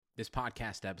This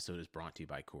podcast episode is brought to you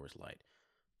by Coors Light.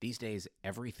 These days,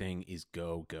 everything is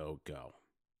go, go, go.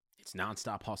 It's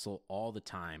nonstop hustle all the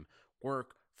time.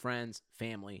 Work, friends,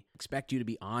 family expect you to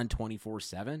be on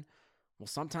 24/7. Well,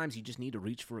 sometimes you just need to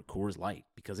reach for a Coors Light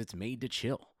because it's made to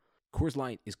chill. Coors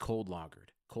Light is cold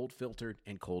lagered, cold filtered,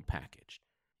 and cold packaged.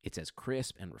 It's as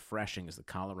crisp and refreshing as the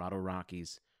Colorado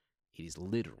Rockies. It is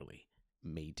literally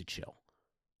made to chill.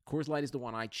 Coors Light is the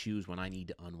one I choose when I need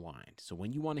to unwind. So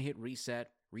when you want to hit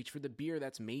reset, reach for the beer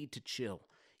that's made to chill.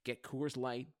 Get Coors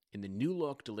Light in the new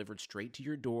look delivered straight to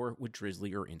your door with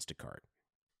Drizzly or Instacart.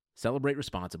 Celebrate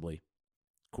responsibly.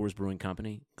 Coors Brewing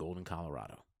Company, Golden,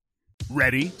 Colorado.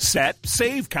 Ready, set,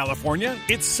 save, California.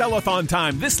 It's Sell-a-thon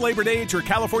time this Labor Day at your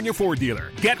California Ford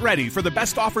dealer. Get ready for the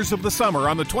best offers of the summer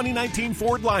on the 2019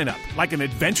 Ford lineup, like an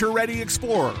adventure-ready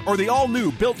Explorer or the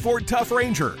all-new built Ford Tough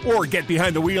Ranger. Or get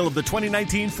behind the wheel of the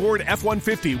 2019 Ford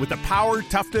F-150 with the power,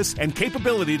 toughness, and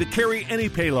capability to carry any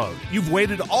payload. You've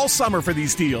waited all summer for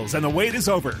these deals, and the wait is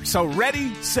over. So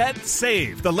ready, set,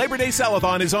 save. The Labor Day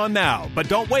Sell-a-thon is on now. But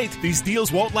don't wait. These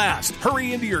deals won't last.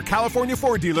 Hurry into your California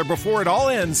Ford dealer before it all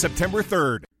ends September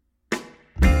 3rd.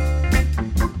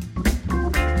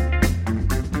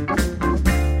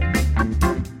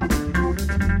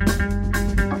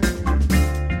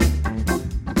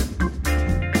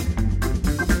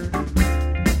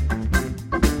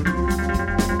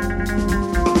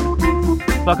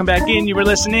 Welcome back in. You were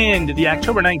listening to the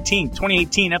October 19th,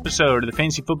 2018 episode of the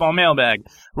Fantasy Football Mailbag,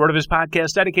 RotoViz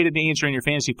podcast dedicated to answering your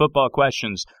fantasy football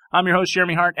questions. I'm your host,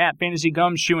 Jeremy Hart, at Fantasy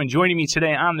Gumshoe, and joining me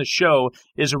today on the show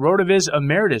is a RotoViz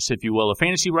emeritus, if you will, a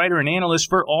fantasy writer and analyst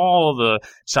for all the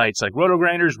sites like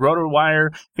RotoGrinders,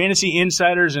 RotoWire, Fantasy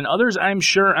Insiders, and others I'm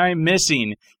sure I'm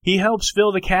missing. He helps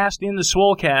fill the cast in the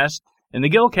Swolecast and the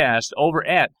Gilcast over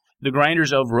at the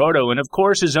Grinders of Roto, and of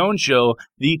course his own show,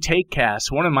 the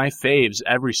TakeCast, one of my faves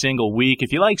every single week.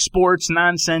 If you like sports,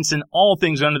 nonsense, and all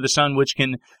things under the sun, which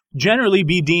can generally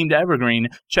be deemed evergreen,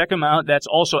 check him out. That's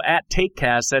also at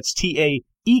TakeCast. That's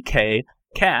TAEK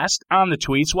Cast on the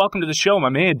tweets. Welcome to the show, my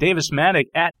man, Davis Maddock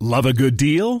at Love a good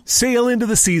deal? Sail into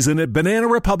the season at Banana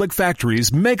Republic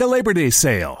Factory's Mega Labor Day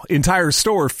Sale. Entire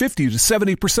store 50 to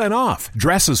 70% off.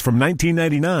 Dresses from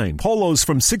 $19.99. Polos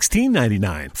from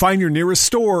 $16.99. Find your nearest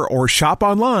store or shop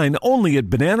online only at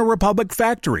Banana Republic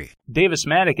Factory. Davis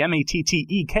Maddock,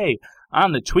 MATTEK,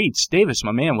 on the tweets. Davis,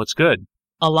 my man, what's good?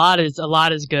 A lot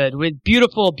is good. With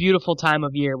beautiful time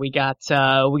of year. We got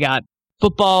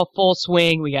football full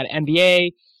swing. We got NBA.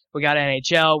 We got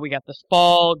NHL. We got the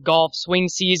fall golf swing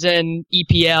season,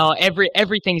 EPL.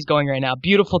 Everything's going right now.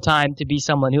 Beautiful time to be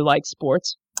someone who likes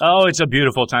sports. Oh, it's a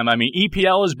beautiful time. I mean,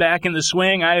 EPL is back in the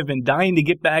swing. I have been dying to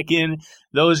get back in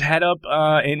those head up.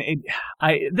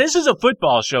 This is a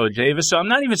football show, Davis, so I'm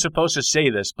not even supposed to say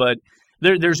this, but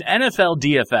there's NFL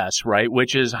DFS, right,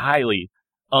 which is highly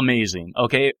amazing.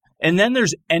 Okay. And then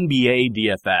there's NBA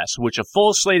DFS, which a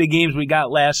full slate of games we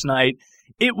got last night.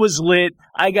 It was lit.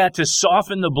 I got to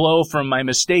soften the blow from my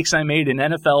mistakes I made in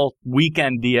NFL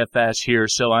weekend DFS here.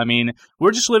 So, I mean,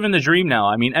 we're just living the dream now.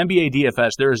 I mean, NBA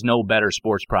DFS, there is no better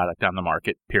sports product on the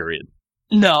market, period.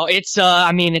 No, it's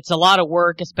a lot of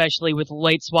work, especially with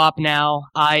late swap now.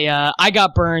 I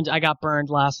got burned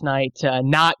last night,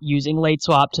 not using late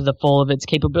swap to the full of its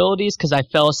capabilities because I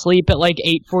fell asleep at like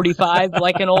 8:45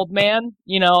 like an old man.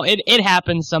 You know, it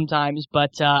happens sometimes,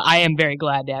 but, I am very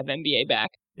glad to have NBA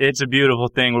back. It's a beautiful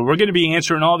thing. We're going to be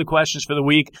answering all the questions for the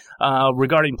week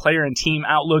regarding player and team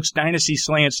outlooks, dynasty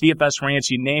slants, DFS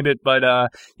rants, you name it. But,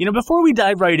 before we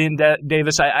dive right in,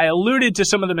 Davis, I alluded to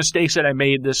some of the mistakes that I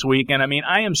made this week. And, I mean,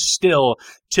 I am still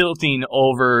tilting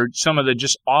over some of the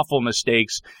just awful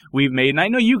mistakes we've made. And I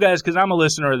know you guys, because I'm a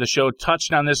listener of the show,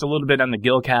 touched on this a little bit on the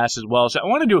Gilcast as well. So I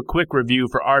want to do a quick review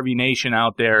for RV Nation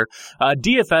out there.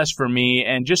 DFS for me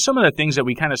and just some of the things that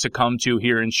we kind of succumb to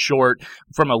here in short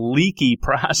from a leaky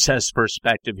process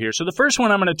perspective here. So the first one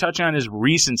I'm going to touch on is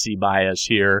recency bias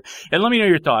here. And let me know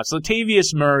your thoughts.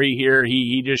 Latavius Murray here,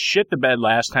 he just shit the bed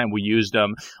last time we used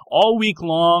him. All week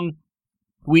long,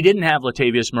 we didn't have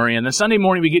Latavius Murray. And then Sunday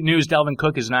morning we get news Dalvin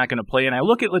Cook is not going to play. And I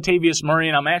look at Latavius Murray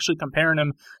and I'm actually comparing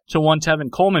him to one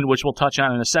Tevin Coleman, which we'll touch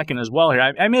on in a second as well here.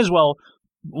 I may as well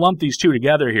lump these two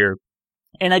together here.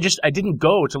 And I didn't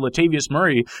go to Latavius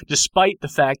Murray despite the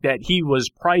fact that he was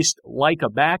priced like a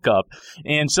backup.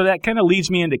 And so that kind of leads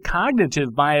me into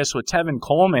cognitive bias with Tevin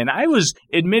Coleman. I was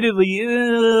admittedly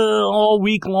all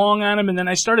week long on him, and then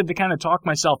I started to kind of talk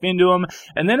myself into him.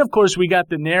 And then, of course, we got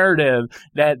the narrative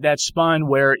that spun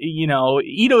where,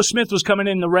 Ito Smith was coming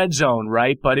in the red zone,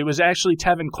 right? But it was actually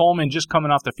Tevin Coleman just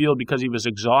coming off the field because he was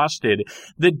exhausted.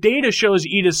 The data shows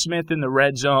Ito Smith in the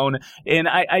red zone, and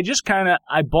I just kind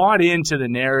of bought into the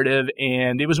narrative,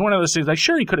 and it was one of those things, like,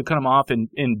 sure, he could have come off and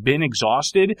been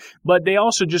exhausted, but they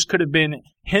also just could have been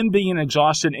him being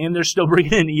exhausted, and they're still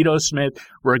bringing in Ito Smith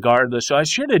regardless. So I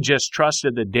should have just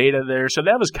trusted the data there. So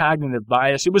that was cognitive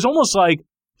bias. It was almost like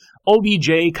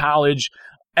OBJ college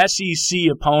SEC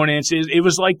opponents. It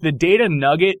was like the data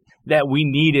nugget that we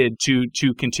needed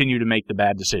to continue to make the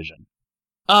bad decision.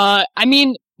 I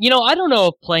mean, I don't know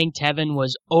if playing Tevin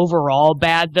was overall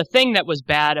bad. The thing that was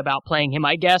bad about playing him,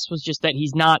 I guess, was just that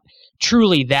he's not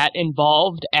truly that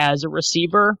involved as a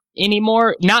receiver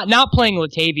anymore. Not playing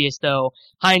Latavius, though,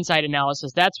 hindsight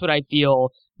analysis, that's what I feel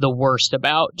the worst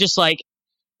about. Just like,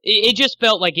 it just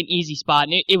felt like an easy spot,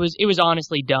 and it was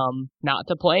honestly dumb not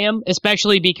to play him,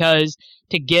 especially because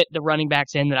to get the running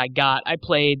backs in that I got, I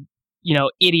played,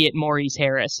 idiot Maurice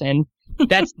Harris, and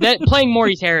playing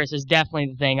Maurice Harris is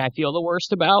definitely the thing I feel the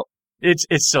worst about.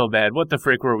 It's so bad. What the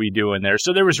frick were we doing there?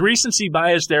 So there was recency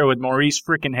bias there with Maurice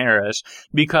frickin' Harris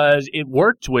because it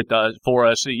worked for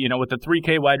us, with the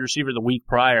 3K wide receiver the week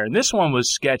prior. And this one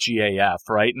was sketchy AF,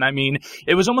 right? And I mean,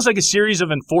 it was almost like a series of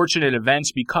unfortunate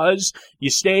events because you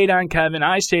stayed on Kevin,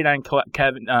 I stayed on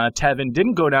Tevin,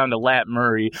 didn't go down to Lat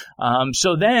Murray.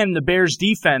 So then the Bears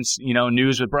defense,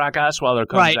 news with Brock Osweiler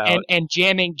comes out. Right, and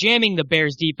jamming the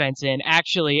Bears defense in.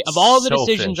 Actually, of all the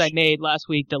decisions I made last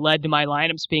week that led to my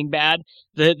lineups being bad,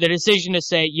 the decision to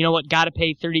say, you know what, got to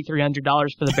pay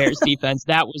 $3,300 for the Bears defense,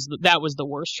 that was the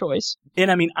worst choice.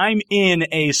 And I mean, I'm in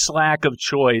a slack of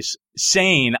choice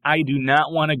saying I do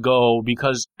not want to go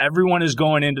because everyone is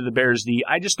going into the Bears D.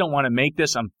 I just don't want to make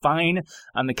this. I'm fine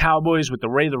on the Cowboys with the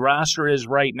way the roster is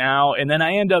right now. And then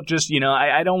I end up just,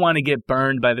 I don't want to get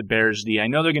burned by the Bears D. I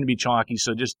know they're going to be chalky,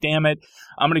 so just damn it,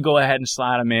 I'm going to go ahead and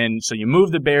slot them in. So you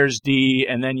move the Bears D,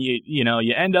 and then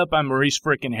you end up on Maurice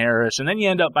frickin' Harris, and then you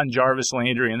end up on Jarvis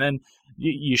Landry, and then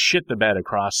you shit the bed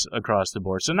across the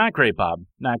board. So not great, Bob.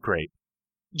 Not great.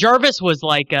 Jarvis was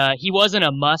like, he wasn't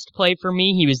a must play for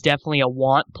me. He was definitely a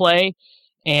want play.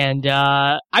 And,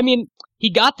 I mean, he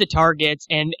got the targets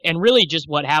and really just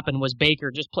what happened was Baker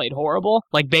just played horrible.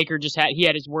 Like Baker he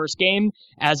had his worst game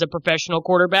as a professional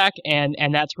quarterback. And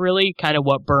that's really kind of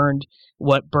what burned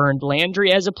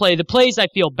Landry as a play. The plays I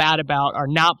feel bad about are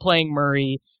not playing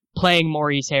Murray, playing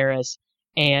Maurice Harris,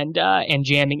 and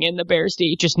jamming in the Bears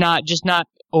D. Just not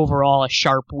overall a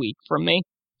sharp week from me.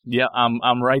 Yeah,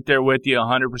 I'm right there with you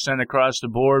 100% across the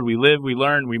board. We live, we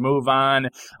learn, we move on.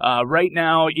 Right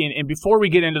now, and before we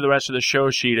get into the rest of the show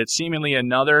sheet, it's seemingly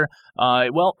another,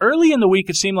 early in the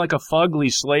week it seemed like a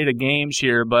fugly slate of games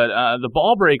here, but the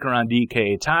ball breaker on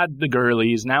DK, Todd the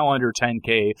Gurley, is now under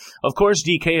 10K. Of course,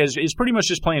 DK is pretty much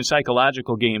just playing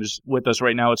psychological games with us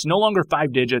right now. It's no longer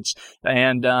 5 digits,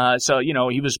 and so,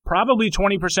 he was probably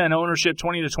 20% ownership,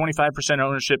 20 to 25%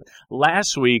 ownership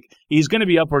last week. He's going to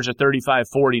be upwards of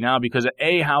 35-40 now because of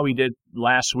A, how he did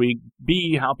last week,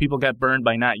 B, how people got burned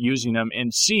by not using him,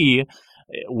 and C,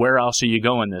 where else are you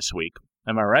going this week?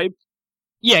 Am I right?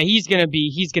 Yeah, he's gonna be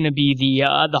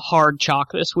the hard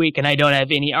chalk this week, and I don't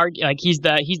have any like he's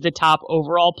the top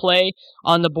overall play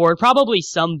on the board. Probably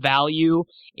some value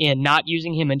in not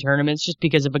using him in tournaments just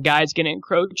because if a guy's gonna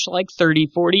encroach like 30,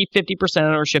 40, 50%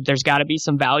 ownership, there's got to be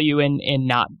some value in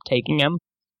not taking him.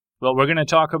 Well, we're going to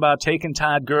talk about taking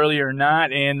Todd Gurley or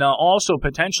not, and also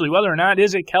potentially whether or not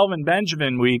is it Kelvin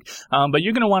Benjamin week. But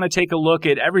you're going to want to take a look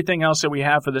at everything else that we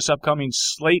have for this upcoming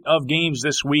slate of games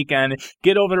this weekend.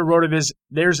 Get over to RotoViz.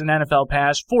 There's an NFL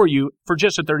pass for you for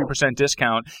just a 30%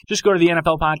 discount. Just go to the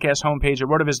NFL Podcast homepage at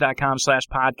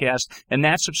rotoviz.com/podcast, and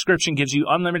that subscription gives you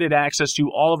unlimited access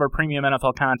to all of our premium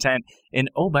NFL content.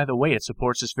 And oh, by the way, it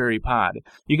supports this very pod.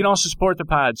 You can also support the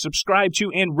pod. Subscribe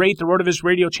to and rate the RotoViz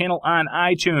radio channel on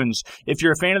iTunes. If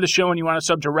you're a fan of the show and you want to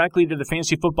sub directly to the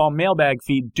Fantasy Football mailbag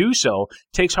feed, do so.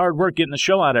 It takes hard work getting the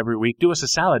show out every week. Do us a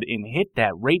solid and hit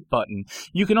that rate button.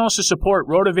 You can also support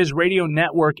RotoViz Radio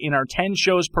Network in our 10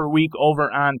 shows per week over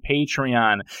on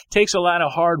Patreon. It takes a lot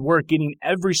of hard work getting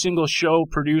every single show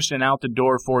produced and out the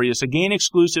door for you. So gain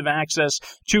exclusive access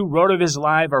to RotoViz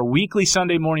Live, our weekly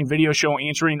Sunday morning video show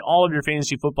answering all of your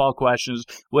fantasy football questions.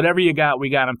 Whatever you got, we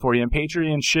got them for you. And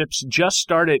Patreon ships just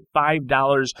start at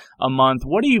 $5 a month.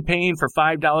 What are you paying for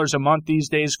 $5 a month these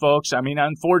days, folks? I mean,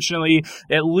 unfortunately,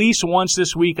 at least once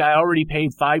this week, I already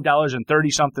paid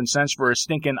 $5.30-something for a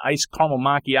stinking iced caramel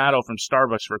macchiato from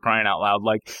Starbucks, for crying out loud.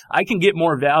 Like, I can get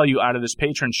more value out of this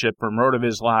patronship from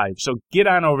RotoViz Live. So get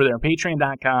on over there,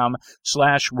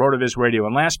 patreon.com/RotoViz Radio.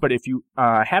 And last, but if you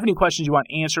have any questions you want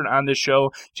answered on this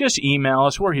show, just email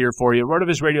us. We're here for you.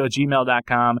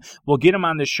 RotoVizRadio@gmail.com. We'll get them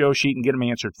on this show sheet and get them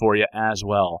answered for you as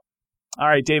well. All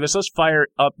right, Davis, let's fire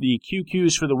up the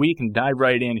QQs for the week and dive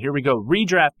right in. Here we go.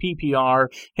 Redraft PPR.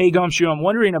 Hey, Gumshoe, I'm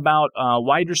wondering about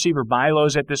wide receiver buy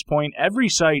lows at this point. Every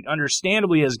site,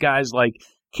 understandably, has guys like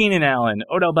Keenan Allen,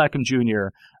 Odell Beckham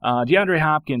Jr., DeAndre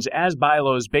Hopkins as buy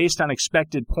lows based on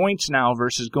expected points now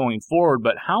versus going forward,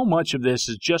 but how much of this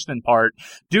is just in part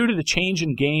due to the change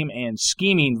in game and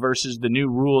scheming versus the new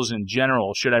rules in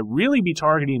general? Should I really be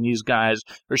targeting these guys,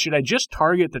 or should I just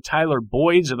target the Tyler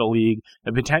Boyds of the league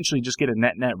and potentially just get a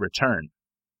net-net return?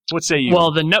 What say you?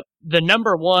 Well, the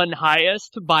number one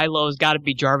highest buy low has got to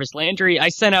be Jarvis Landry. I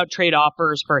sent out trade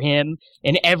offers for him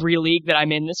in every league that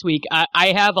I'm in this week.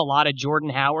 I have a lot of Jordan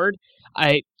Howard.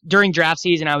 During draft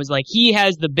season, I was like, he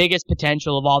has the biggest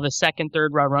potential of all the second,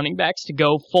 third round running backs to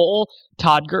go full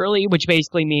Todd Gurley, which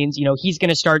basically means, he's going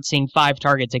to start seeing 5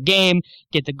 targets a game,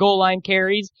 get the goal line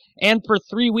carries. And for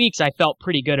 3 weeks, I felt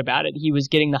pretty good about it. He was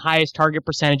getting the highest target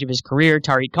percentage of his career.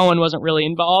 Tariq Cohen wasn't really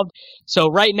involved. So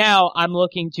right now, I'm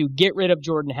looking to get rid of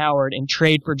Jordan Howard and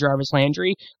trade for Jarvis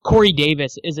Landry. Corey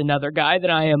Davis is another guy that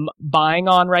I am buying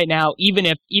on right now, even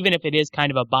if it is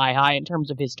kind of a buy high in terms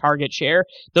of his target share.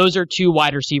 Those are 2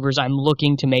 wide receivers I'm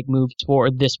looking to make moves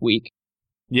toward this week.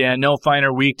 Yeah, no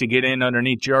finer week to get in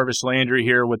underneath Jarvis Landry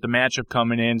here with the matchup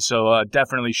coming in, so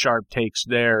definitely sharp takes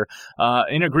there.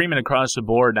 In agreement across the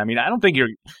board. I mean, I don't think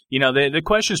the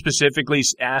question specifically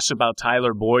asks about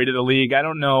Tyler Boyd of the league. I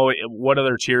don't know what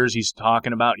other tiers he's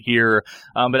talking about here,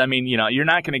 but I mean, you're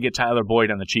not going to get Tyler Boyd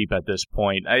on the cheap at this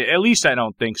point. At least I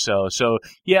don't think so. So,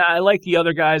 yeah, I like the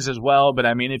other guys as well, but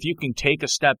I mean, if you can take a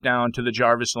step down to the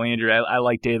Jarvis Landry, I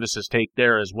like Davis's take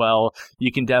there as well.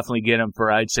 You can definitely get him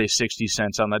for, I'd say, 60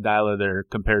 cents on the dialer there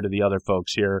compared to the other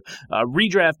folks here.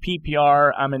 Redraft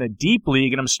PPR, I'm in a deep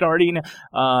league, and I'm starting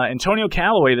Antonio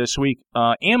Callaway this week.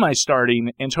 Am I starting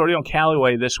Antonio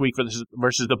Callaway this week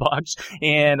versus the Bucs?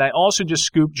 And I also just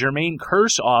scooped Jermaine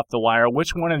Kearse off the wire.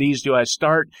 Which one of these do I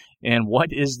start, and what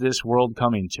is this world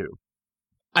coming to?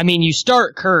 I mean, you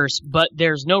start Kearse, but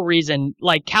there's no reason.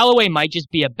 Like, Callaway might just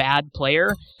be a bad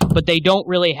player, but they don't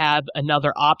really have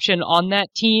another option on that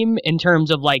team in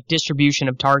terms of, like, distribution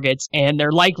of targets, and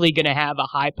they're likely going to have a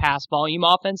high pass volume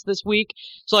offense this week.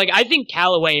 So, like, I think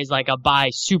Callaway is, like, a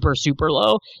buy super, super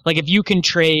low. Like, if you can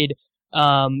trade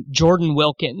Jordan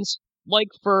Wilkins, like,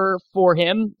 for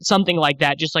him, something like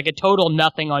that, just like a total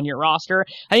nothing on your roster,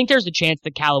 I think there's a chance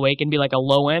that Callaway can be, like, a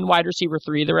low-end wide receiver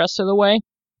 3 the rest of the way.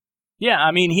 Yeah,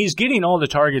 I mean, he's getting all the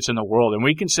targets in the world, and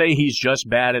we can say he's just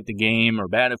bad at the game or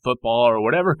bad at football or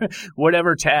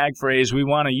whatever tag phrase we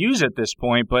want to use at this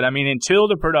point. But, I mean, until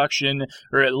the production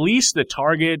or at least the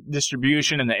target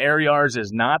distribution and the air yards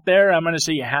is not there, I'm going to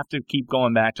say you have to keep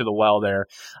going back to the well there.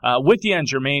 With you on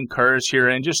Jermaine Kearse here,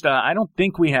 and just I don't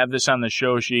think we have this on the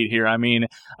show sheet here. I mean,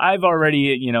 I've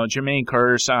already, Jermaine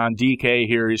Kearse on DK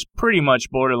here. He's pretty much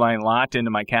borderline locked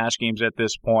into my cash games at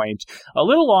this point. A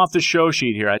little off the show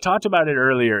sheet here. I talked about it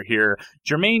earlier here.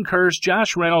 Jermaine Kearse,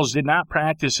 Josh Reynolds did not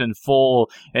practice in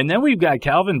full. And then we've got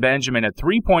Calvin Benjamin at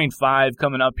 3.5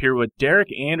 coming up here with Derek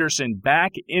Anderson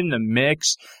back in the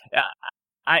mix.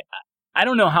 I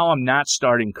don't know how I'm not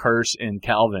starting Kearse and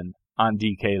Calvin on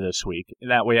DK this week.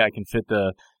 That way I can fit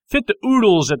the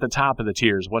oodles at the top of the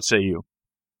tiers. What say you?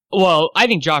 Well, I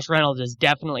think Josh Reynolds is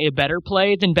definitely a better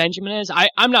play than Benjamin is.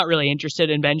 I'm not really interested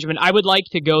in Benjamin. I would like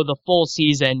to go the full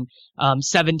season,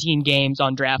 17 games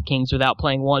on DraftKings without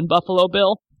playing one Buffalo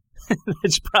Bill.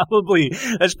 That's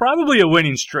probably a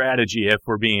winning strategy if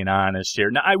we're being honest here.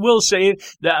 Now, I will say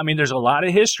that, I mean, there's a lot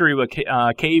of history with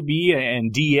KB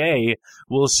and DA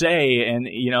will say, and,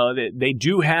 they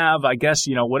do have, I guess,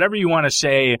 whatever you want to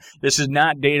say, this is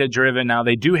not data driven. Now,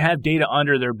 they do have data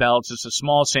under their belts. It's a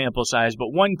small sample size, but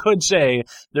one could say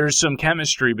there's some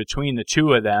chemistry between the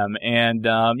two of them. And,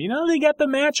 they got the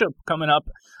matchup coming up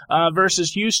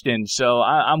versus Houston. So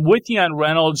I'm with you on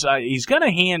Reynolds. He's got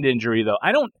a hand injury, though.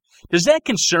 Does that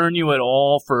concern you at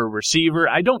all for a receiver?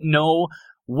 I don't know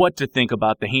what to think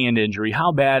about the hand injury,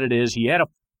 how bad it is. He had a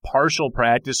partial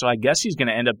practice, so I guess he's going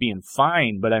to end up being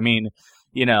fine. But, I mean,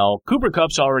 Cooper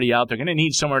Kupp's already out. They're going to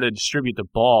need somewhere to distribute the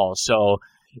ball. So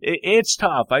it's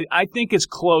tough. I think it's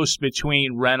close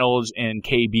between Reynolds and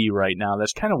KB right now.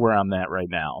 That's kind of where I'm at right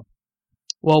now.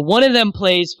 Well, one of them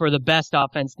plays for the best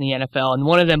offense in the NFL, and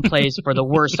one of them plays for the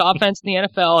worst offense in the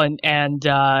NFL.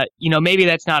 And maybe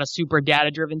that's not a super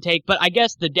data-driven take, but I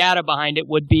guess the data behind it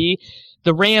would be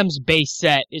the Rams' base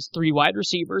set is 3 wide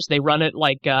receivers. They run it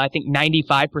like, I think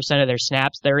 95% of their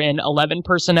snaps, they're in 11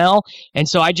 personnel. And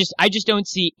so I just don't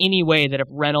see any way that if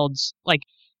Reynolds, like,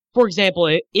 for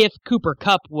example, if Cooper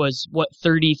Kupp was,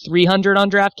 3,300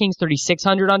 on DraftKings,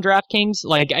 3,600 on DraftKings,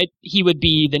 he would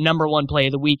be the number one play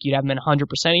of the week. You'd have him in 100%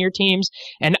 of your teams.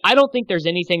 And I don't think there's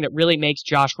anything that really makes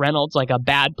Josh Reynolds like a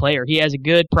bad player. He has a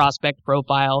good prospect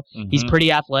profile. Mm-hmm. He's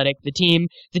pretty athletic. The team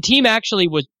actually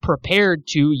was prepared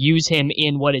to use him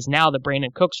in what is now the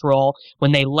Brandon Cooks role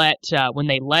when they let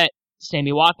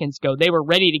Sammy Watkins go. They were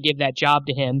ready to give that job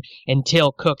to him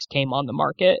until Cooks came on the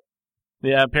market.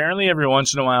 Yeah, apparently every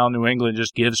once in a while New England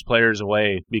just gives players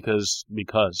away because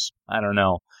I don't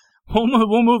know.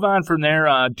 We'll move on from there.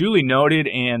 Duly noted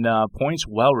and points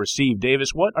well received. Davis,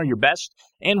 what are your best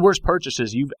and worst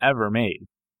purchases you've ever made?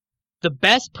 The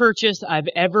best purchase I've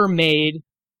ever made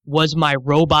was my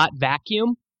robot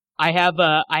vacuum. I have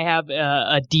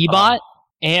a D-Bot.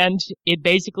 And it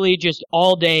basically just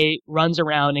all day runs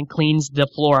around and cleans the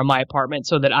floor of my apartment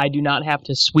so that I do not have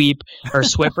to sweep or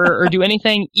Swiffer or do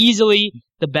anything. Easily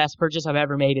the best purchase I've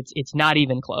ever made. It's not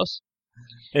even close.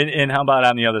 And how about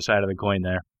on the other side of the coin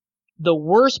there? The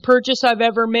worst purchase I've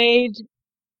ever made,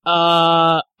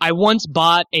 I once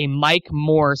bought a Mike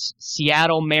Morse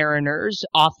Seattle Mariners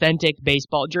authentic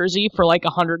baseball jersey for like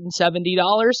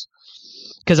 $170.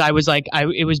 Because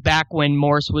it was back when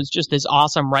Morse was just this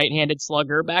awesome right-handed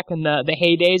slugger back in the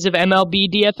heydays of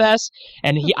MLB DFS,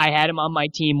 and I had him on my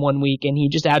team one week, and he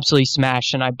just absolutely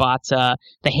smashed. And I bought the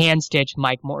hand-stitched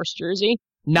Mike Morse jersey.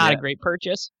 Not a great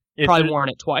purchase. Probably worn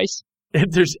it twice.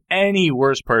 If there's any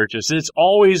worse purchase, it's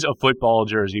always a football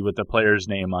jersey with the player's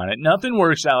name on it. Nothing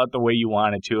works out the way you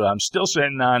want it to. I'm still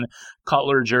sitting on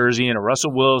Cutler jersey and a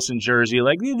Russell Wilson jersey.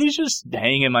 Like, these just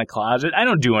hang in my closet. I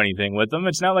don't do anything with them.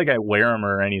 It's not like I wear them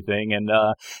or anything. And,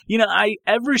 I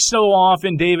every so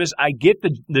often, Davis, I get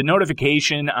the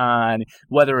notification on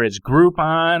whether it's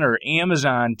Groupon or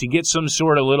Amazon to get some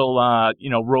sort of little,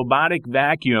 robotic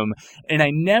vacuum. And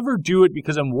I never do it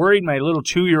because I'm worried my little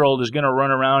 2-year-old is going to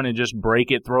run around and just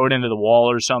break it, throw it into the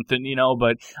wall or something,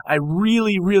 but I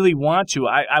really, really want to.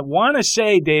 I want to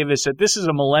say, Davis, that this is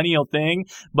a millennial thing,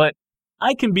 but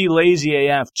I can be lazy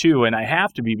AF too, and I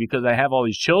have to be because I have all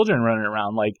these children running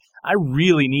around. Like, I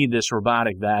really need this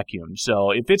robotic vacuum. So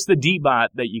if it's the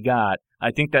D-Bot that you got, I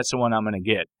think that's the one I'm going to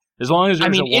get. As long as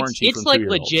there's a warranty it's like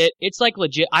legit. It's like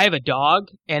legit. I have a dog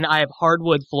and I have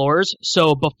hardwood floors.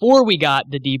 So before we got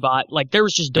the D-Bot, there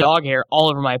was just dog hair all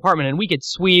over my apartment, and we could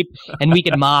sweep and we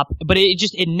could mop, but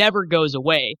it never goes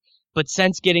away. But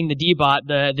since getting the D-Bot,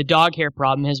 the dog hair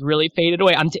problem has really faded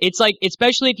away. It's like,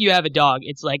 especially if you have a dog,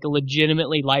 it's like a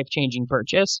legitimately life-changing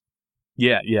purchase.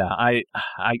 Yeah, I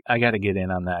got to get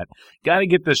in on that. Got to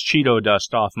get this Cheeto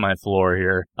dust off my floor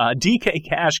here. DK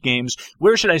Cash Games,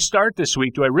 where should I start this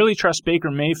week? Do I really trust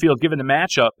Baker Mayfield given the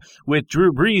matchup with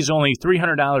Drew Brees only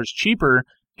 $300 cheaper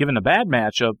given the bad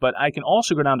matchup? But I can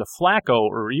also go down to Flacco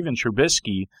or even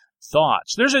Trubisky.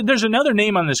 Thoughts? There's another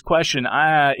name on this question.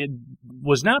 It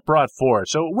was not brought forth.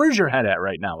 So where's your head at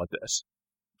right now with this?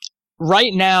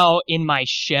 Right now, in my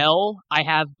shell, I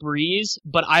have Breeze,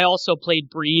 but I also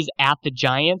played Breeze at the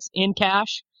Giants in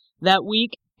cash that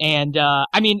week. And,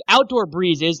 Outdoor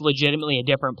Breeze is legitimately a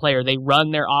different player. They run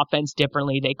their offense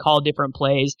differently. They call different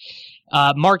plays.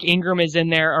 Mark Ingram is in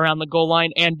there around the goal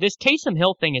line. And this Taysom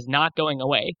Hill thing is not going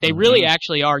away. They really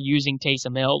actually are using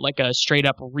Taysom Hill like a straight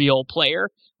up real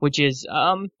player, which is,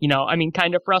 kind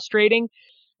of frustrating.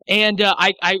 And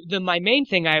my main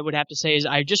thing I would have to say is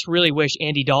I just really wish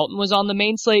Andy Dalton was on the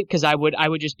main slate, because I would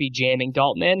just be jamming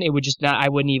Dalton in. It would just not. I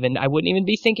wouldn't even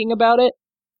be thinking about it.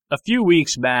 A few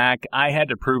weeks back, I had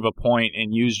to prove a point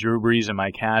and use Drew Brees in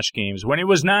my cash games when it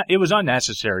was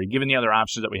unnecessary given the other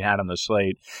options that we had on the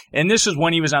slate. And this is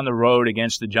when he was on the road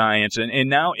against the Giants, and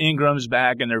now Ingram's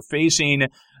back and they're facing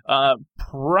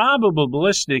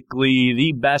probabilistically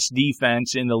the best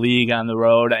defense in the league on the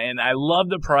road. And I love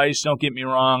the price, don't get me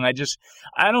wrong. I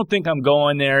don't think I'm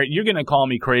going there. You're going to call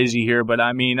me crazy here, but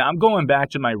I'm going back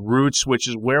to my roots, which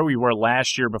is where we were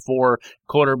last year before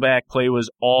quarterback play was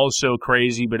also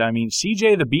crazy. But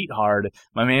CJ the beat hard,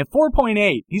 my man,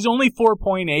 4.8. He's only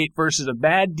 4.8 versus a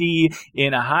bad D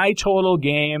in a high total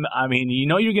game.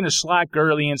 You're going to slot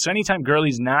Gurley in. So anytime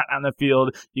Gurley's not on the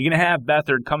field, you're going to have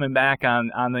Beathard coming back on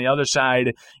the other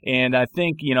side. And I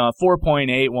think, a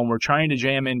 4.8 when we're trying to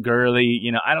jam in Gurley,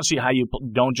 I don't see how you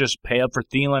don't just pay up for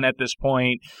Thielen at this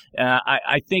point.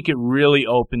 I think it really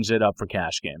opens it up for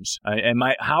cash games.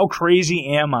 How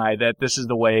crazy am I that this is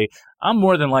the way I'm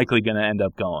more than likely going to end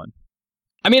up going?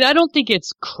 I mean, I don't think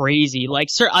it's crazy.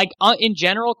 In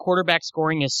general, quarterback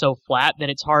scoring is so flat that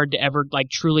it's hard to ever,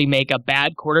 truly make a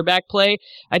bad quarterback play.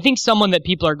 I think someone that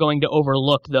people are going to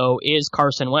overlook, though, is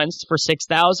Carson Wentz for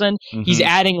 6,000. Mm-hmm. He's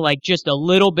adding, just a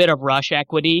little bit of rush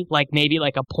equity, maybe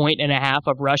a point and a half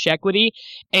of rush equity.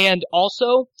 And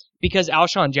also, because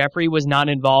Alshon Jeffrey was not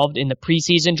involved in the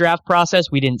preseason draft process,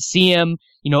 we didn't see him.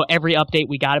 Every update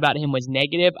we got about him was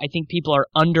negative. I think people are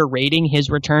underrating his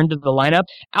return to the lineup.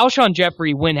 Alshon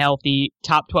Jeffrey, when healthy,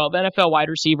 top 12 NFL wide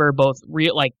receiver, both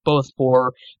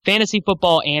for fantasy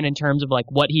football and in terms of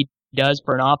what he does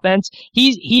for an offense.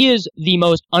 He is the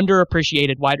most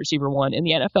underappreciated wide receiver one in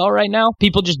the NFL right now.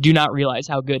 People just do not realize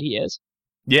how good he is.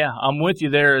 Yeah, I'm with you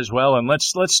there as well. And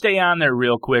let's stay on there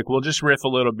real quick. We'll just riff a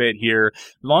little bit here.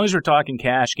 As long as we're talking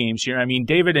cash games here, I mean,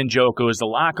 David Njoku is the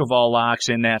lock of all locks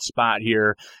in that spot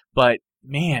here. But,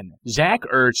 man, Zach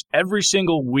Ertz, every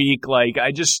single week,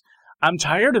 I'm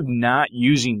tired of not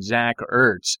using Zach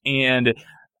Ertz. And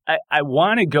I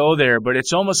want to go there, but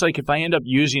it's almost like if I end up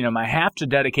using him, I have to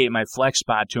dedicate my flex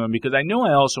spot to him because I know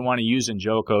I also want to use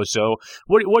Njoku. So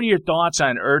what are your thoughts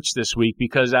on Ertz this week?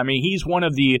 Because, I mean, he's one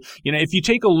of the, if you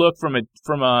take a look from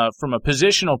a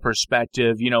positional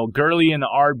perspective, Gurley in the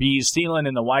RBs, Thielen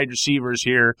in the wide receivers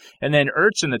here, and then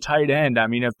Ertz in the tight end. I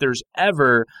mean, if there's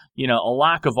ever, a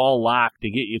lock of all lock to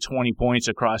get you 20 points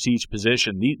across each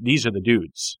position, these are the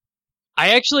dudes.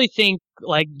 I actually think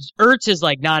Ertz is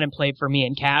not in play for me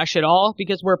in cash at all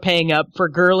because we're paying up for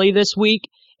Gurley this week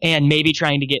and maybe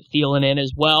trying to get Thielen in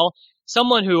as well.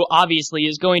 Someone who obviously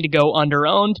is going to go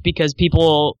under-owned because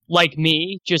people like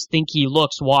me just think he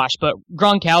looks washed, but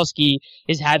Gronkowski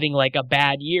is having a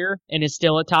bad year and is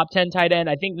still a top 10 tight end.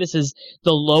 I think this is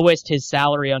the lowest his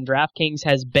salary on DraftKings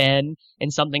has been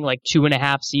in something like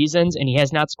 2.5 seasons, and he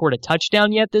has not scored a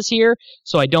touchdown yet this year.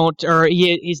 So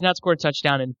he's not scored a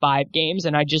touchdown in 5 games,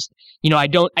 and I just, I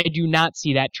do not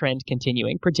see that trend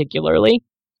continuing particularly.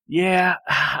 Yeah,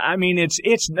 I mean,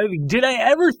 did I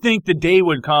ever think the day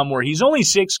would come where he's only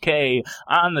 $6K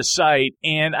on the site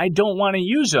and I don't want to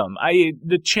use him?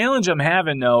 The challenge I'm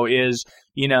having though is,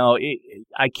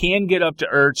 I can get up to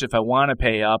Ertz if I want to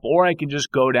pay up, or I can just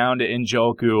go down to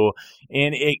Njoku,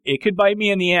 and it could bite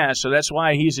me in the ass. So that's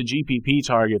why he's a GPP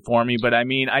target for me. But I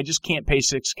mean, I just can't pay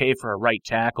 $6K for a right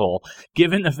tackle,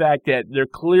 given the fact that they're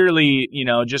clearly,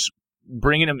 just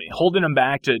holding him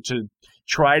back to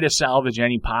try to salvage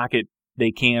any pocket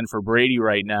they can for Brady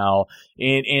right now.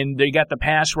 And they got the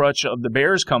pass rush of the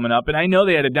Bears coming up. And I know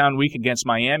they had a down week against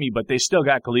Miami, but they still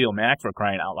got Khalil Mack for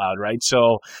crying out loud, right?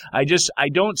 So I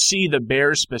don't see the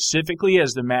Bears specifically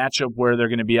as the matchup where they're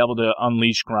going to be able to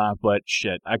unleash Gronk, but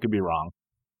shit, I could be wrong.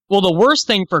 Well, the worst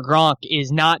thing for Gronk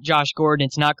is not Josh Gordon,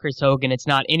 it's not Chris Hogan, it's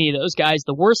not any of those guys.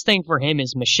 The worst thing for him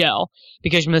is Michel,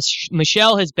 because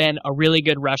Michel has been a really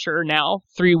good rusher now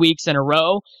 3 weeks in a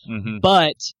row,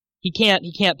 but he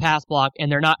can't pass block,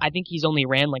 and I think he's only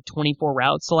ran 24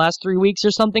 routes the last 3 weeks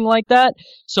or something like that.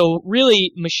 So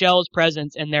really, Michel's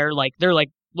presence, and they're like,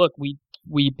 look,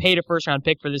 we paid a first round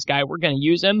pick for this guy, we're going to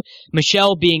use him.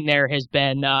 Michel being there has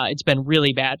been, it's been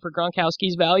really bad for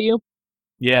Gronkowski's value.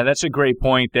 Yeah, that's a great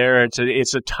point there.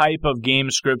 It's a type of game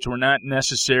script we're not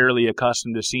necessarily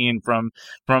accustomed to seeing from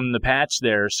the Pats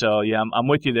there. So, yeah, I'm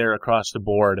with you there across the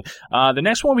board. The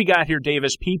next one we got here,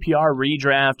 Davis, PPR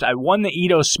redraft. I won the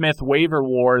Ito Smith waiver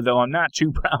war, though I'm not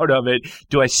too proud of it.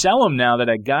 Do I sell him now that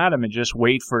I got him and just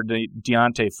wait for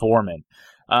Deontay Foreman?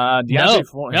 No,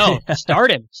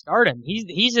 start him.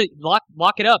 He's a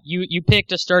lock it up. You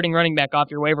picked a starting running back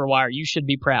off your waiver wire. You should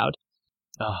be proud.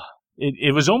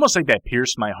 It was almost like that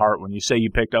pierced my heart when you say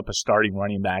you picked up a starting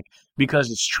running back,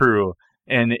 because it's true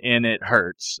and it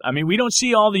hurts. I mean, we don't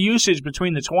see all the usage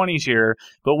between the 20s here,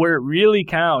 but where it really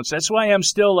counts, that's why I'm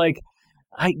still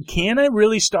can I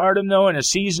really start him though in a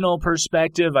seasonal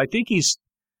perspective? I think he's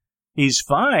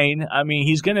fine. I mean,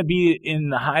 he's going to be in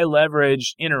the high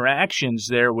leverage interactions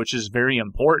there, which is very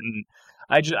important.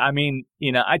 I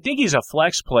think he's a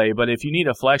flex play, but if you need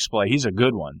a flex play, he's a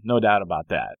good one. No doubt about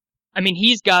that. I mean,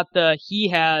 he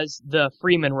has the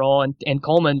Freeman role, and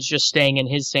Coleman's just staying in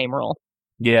his same role.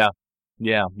 Yeah,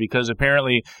 because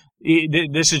apparently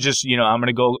this is just, I'm going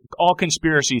to go all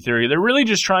conspiracy theory. They're really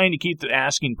just trying to keep the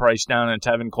asking price down on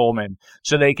Tevin Coleman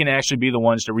so they can actually be the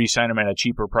ones to re-sign him at a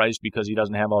cheaper price because he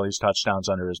doesn't have all these touchdowns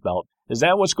under his belt. Is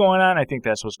that what's going on? I think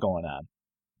that's what's going on.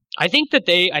 I think that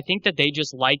they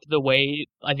just like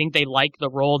they like the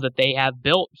role that they have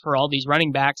built for all these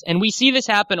running backs. And we see this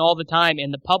happen all the time,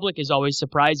 and the public is always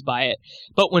surprised by it.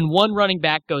 But when one running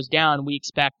back goes down, we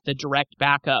expect the direct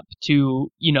backup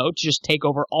to, just take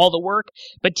over all the work.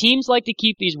 But teams like to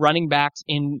keep these running backs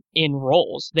in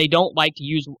roles. They don't like to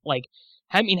use,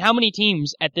 I mean, how many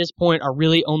teams at this point are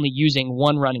really only using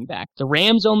one running back? The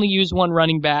Rams only use one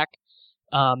running back.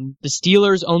 The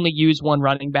Steelers only use one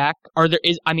running back.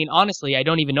 Honestly, I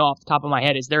don't even know off the top of my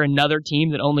head. Is there another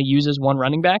team that only uses one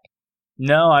running back?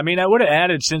 No, I mean, I would have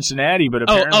added Cincinnati, but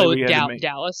apparently we had to make...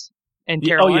 Dallas and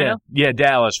Carolina? Yeah,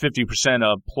 Dallas,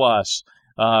 50% plus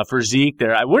for Zeke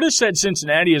there. I would have said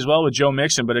Cincinnati as well with Joe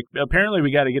Mixon, but apparently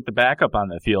we got to get the backup on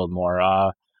the field more.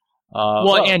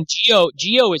 And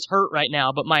Gio is hurt right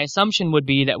now, but my assumption would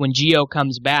be that when Gio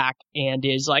comes back and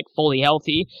is like fully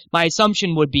healthy, my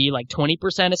assumption would be like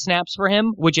 20% of snaps for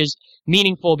him, which is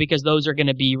meaningful because those are going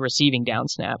to be receiving down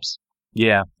snaps.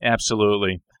 Yeah,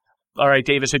 absolutely. All right,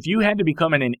 Davis, if you had to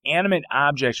become an inanimate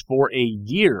object for a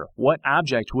year, what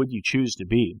object would you choose to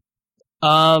be?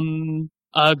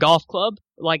 A golf club,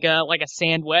 like a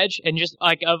sand wedge, and just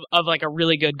like of like a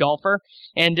really good golfer,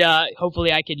 and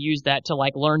hopefully I could use that to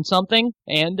like learn something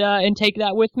and take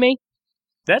that with me.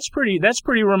 That's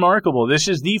pretty remarkable. This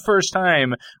is the first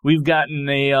time we've gotten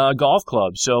a golf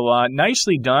club, so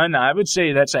nicely done. I would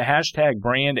say that's a hashtag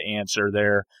brand answer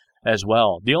there as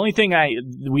well. The only thing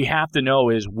we have to know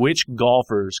is which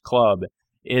golfer's club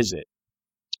is it?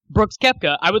 Brooks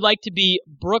Koepka. I would like to be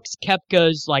Brooks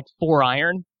Koepka's like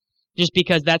 4-iron. Just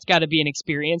because that's got to be an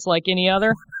experience like any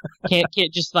other. Can't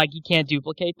just like you can't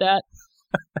duplicate that.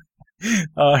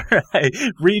 All right.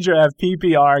 Redraft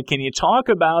PPR. Can you talk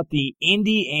about the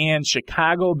Indy and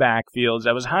Chicago backfields?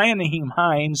 I was high on Nyheim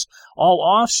Hines all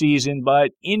offseason, but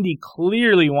Indy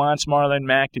clearly wants Marlon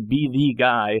Mack to be the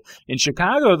guy. In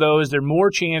Chicago, though, is there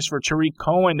more chance for Tariq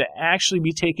Cohen to actually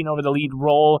be taking over the lead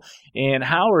role and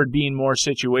Howard being more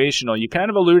situational? You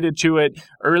kind of alluded to it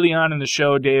early on in the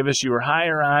show, Davis. You were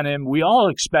higher on him. We all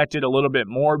expected a little bit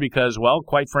more because, well,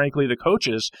 quite frankly, the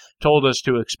coaches told us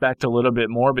to expect a little bit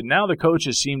more, but now the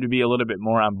coaches seem to be a little bit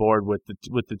more on board with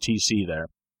the TC there.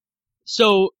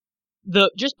 So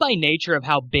just by nature of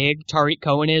how big Tariq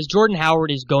Cohen is, Jordan Howard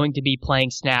is going to be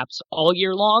playing snaps all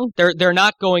year long. They're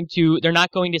not going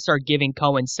to start giving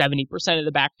Cohen 70% of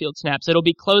the backfield snaps. It'll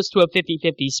be close to a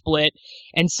 50-50 split.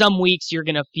 And some weeks you're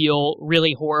going to feel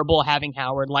really horrible having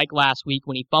Howard, like last week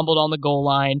when he fumbled on the goal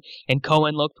line and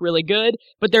Cohen looked really good.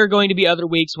 But there are going to be other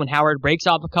weeks when Howard breaks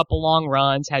off a couple long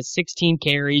runs, has 16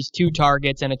 carries, 2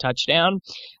 targets, and a touchdown.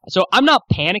 So I'm not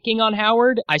panicking on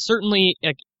Howard.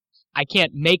 I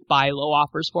can't make buy low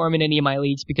offers for him in any of my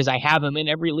leagues because I have him in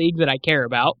every league that I care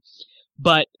about.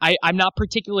 But I'm not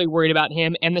particularly worried about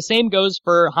him. And the same goes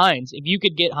for Hines. If you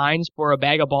could get Hines for a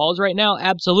bag of balls right now,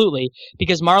 absolutely.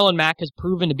 Because Marlon Mack has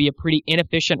proven to be a pretty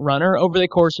inefficient runner over the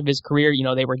course of his career. You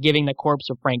know, they were giving the corpse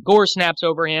of Frank Gore snaps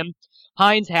over him.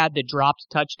 Hines had the dropped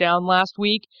touchdown last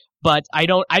week. But I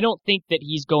don't think that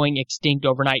he's going extinct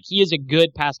overnight. He is a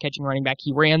good pass-catching running back.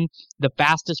 He ran the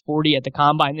fastest 40 at the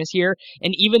Combine this year.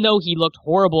 And even though he looked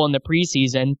horrible in the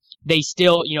preseason, they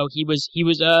still, he was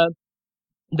the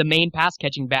main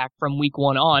pass-catching back from week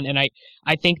 1 on. And I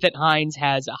think that Hines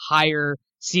has a higher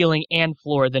ceiling and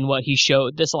floor than what he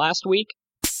showed this last week.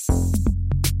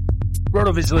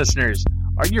 RotoViz listeners,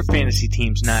 are your fantasy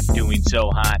teams not doing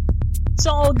so hot? It's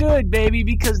all good, baby,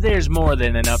 because there's more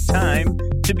than enough time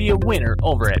to be a winner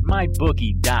over at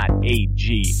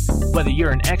mybookie.ag. Whether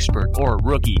you're an expert or a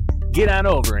rookie, get on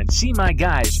over and see my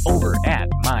guys over at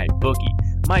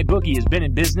MyBookie. MyBookie has been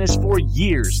in business for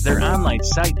years. Their online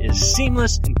site is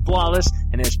seamless and flawless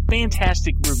and has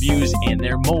fantastic reviews, and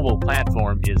their mobile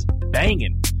platform is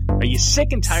banging. Are you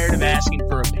sick and tired of asking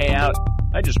for a payout?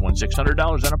 I just won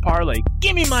 $600 on a parlay.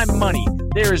 Give me my money.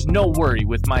 There is no worry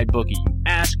with MyBookie. You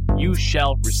ask, you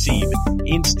shall receive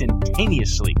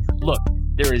instantaneously. Look,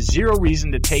 there is zero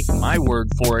reason to take my word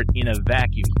for it in a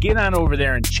vacuum. Get on over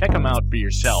there and check them out for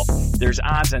yourself. There's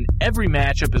odds on every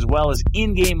matchup as well as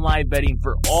in-game live betting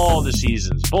for all the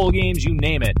seasons. Bowl games, you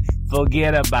name it.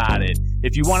 Forget about it.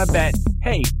 If you want to bet,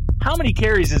 hey, how many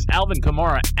carries is Alvin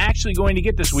Kamara actually going to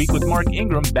get this week with Mark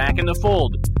Ingram back in the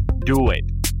fold? Do it.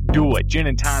 Do it. Gin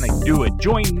and tonic, do it.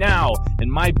 Join now, and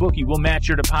MyBookie will match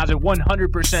your deposit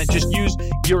 100%. Just use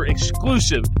your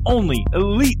exclusive, only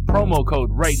elite promo code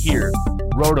right here,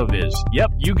 RotoViz.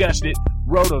 Yep, you guessed it,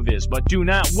 RotoViz. But do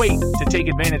not wait to take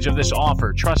advantage of this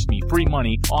offer. Trust me, free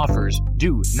money offers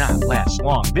do not last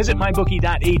long. Visit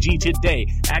mybookie.ag today.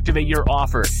 Activate your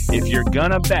offer. If you're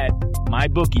gonna bet,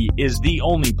 MyBookie is the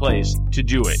only place to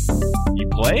do it. You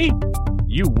play,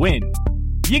 you win,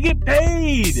 you get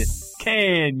paid.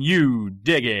 Can you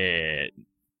dig it?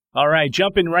 All right,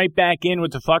 jumping right back in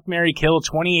with the Fuck, Marry, Kill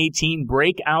 2018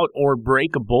 Breakout or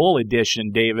Breakable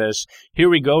edition, Davis. Here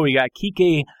we go. We got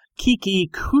Kiki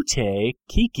Kute,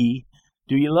 Kiki,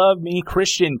 Do You Love Me,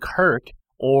 Christian Kirk,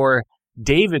 or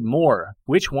David Moore?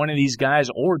 Which one of these guys,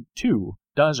 or two,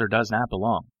 does or does not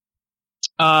belong?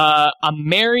 I'm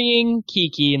marrying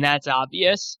Kiki, and that's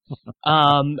obvious.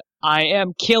 I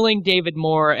am killing David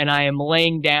Moore, and I am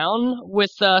laying down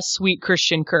with sweet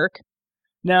Christian Kirk.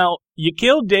 Now, you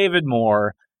killed David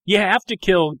Moore. You have to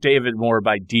kill David Moore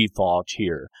by default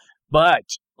here. But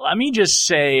let me just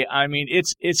say, I mean,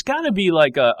 it's got to be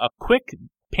like a quick,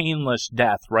 painless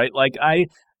death, right? Like, I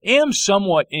am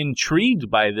somewhat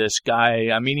intrigued by this guy.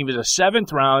 I mean, he was a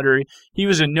 7th rounder. He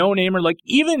was a no-namer. Like,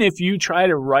 even if you try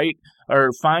to write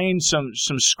or find some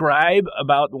scribe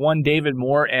about one David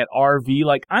Moore at RV,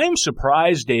 like, I'm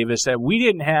surprised, Davis, that we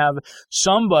didn't have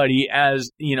somebody as,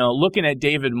 looking at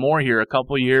David Moore here a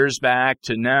couple years back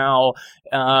to now,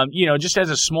 just as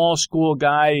a small school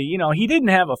guy, he didn't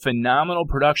have a phenomenal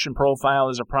production profile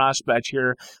as a prospect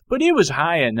here, but it was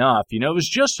high enough. It was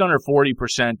just under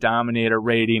 40% dominator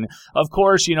rating. Of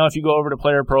course, if you go over to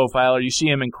Player Profiler, you see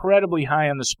him incredibly high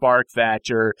on the spark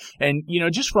factor, and,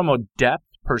 just from a depth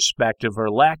perspective, or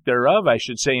lack thereof, I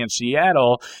should say, in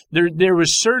Seattle, there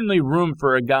was certainly room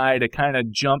for a guy to kind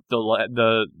of jump the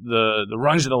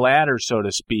rungs of the ladder, so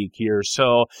to speak, here.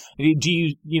 So, do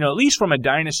you, at least from a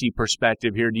dynasty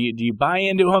perspective here, do you buy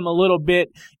into him a little bit,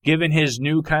 given his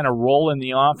new kind of role in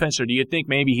the offense, or do you think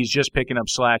maybe he's just picking up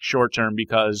slack short term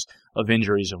because of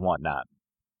injuries and whatnot?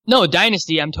 No,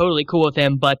 dynasty, I'm totally cool with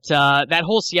him, but that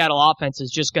whole Seattle offense is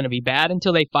just going to be bad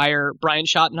until they fire Brian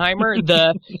Schottenheimer.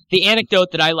 The anecdote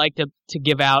that I like to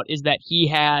give out is that he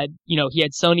had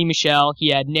Sony Michel, he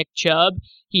had Nick Chubb,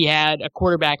 he had a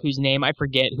quarterback whose name I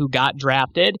forget who got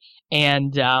drafted,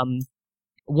 and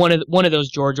one of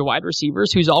those Georgia wide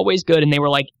receivers who's always good, and they were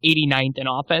like 89th in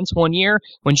offense one year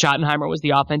when Schottenheimer was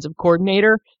the offensive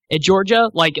coordinator at Georgia.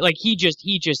 Like he just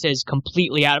is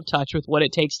completely out of touch with what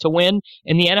it takes to win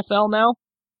in the NFL now.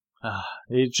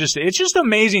 It's just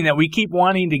amazing that we keep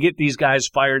wanting to get these guys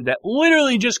fired that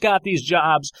literally just got these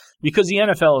jobs because the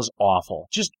NFL is awful.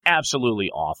 Just absolutely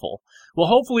awful. Well,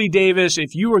 hopefully, Davis,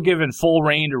 if you were given full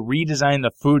reign to redesign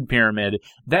the food pyramid,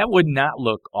 that would not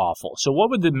look awful. So what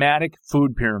would the Matic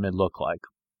food pyramid look like?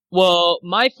 Well,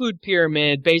 my food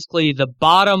pyramid, basically the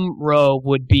bottom row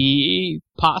would be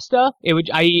pasta.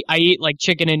 I eat like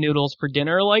chicken and noodles for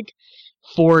dinner, like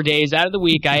 4 days out of the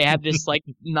week. I have this like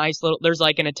nice little, there's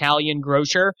like an Italian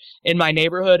grocer in my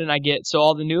neighborhood, and so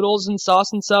all the noodles and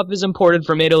sauce and stuff is imported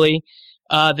from Italy.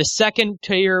 The second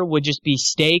tier would just be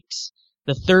steaks.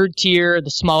 The third tier,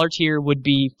 the smaller tier, would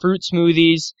be fruit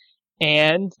smoothies,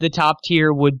 and the top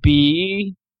tier would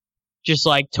be just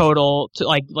like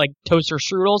like toaster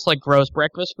strudels, like gross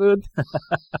breakfast food.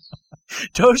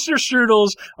 Toaster strudels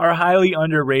are highly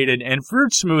underrated, and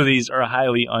fruit smoothies are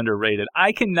highly underrated.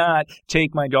 I cannot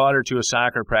take my daughter to a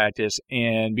soccer practice,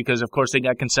 and because, of course, they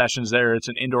got concessions there. It's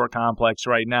an indoor complex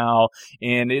right now,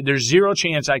 and there's zero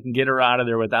chance I can get her out of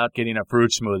there without getting a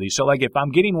fruit smoothie. So, like, if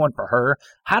I'm getting one for her,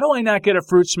 how do I not get a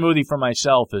fruit smoothie for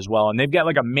myself as well? And they've got,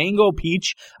 like, a mango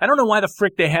peach. I don't know why the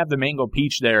frick they have the mango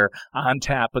peach there on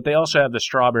tap, but they also have the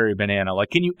strawberry banana.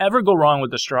 Like, can you ever go wrong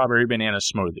with the strawberry banana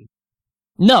smoothie?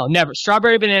 No, never.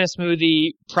 Strawberry banana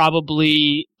smoothie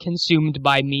probably consumed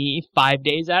by me 5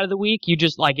 days out of the week. You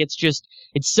just like, it's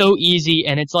so easy,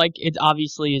 and it's like, it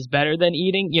obviously is better than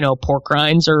eating, pork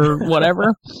rinds or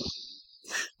whatever.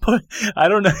 But I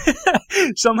don't know.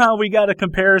 Somehow we got a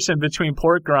comparison between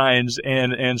pork rinds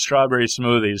and strawberry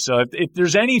smoothies. So if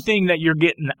there's anything that you're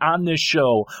getting on this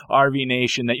show, RV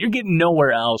Nation, that you're getting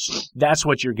nowhere else, that's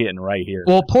what you're getting right here.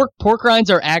 Well, pork rinds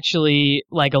are actually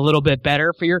like a little bit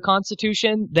better for your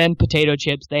constitution than potato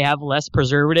chips. They have less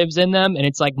preservatives in them, and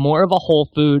it's like more of a whole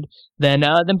food than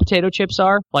potato chips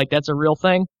are. Like, that's a real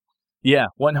thing. Yeah,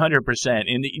 100%.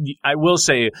 And I will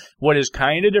say, what is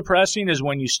kind of depressing is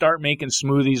when you start making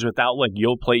smoothies without like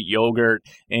Yoplait yogurt,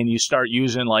 and you start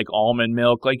using like almond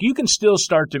milk. Like, you can still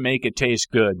start to make it taste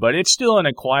good, but it's still an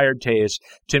acquired taste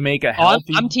to make a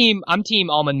healthy. I'm team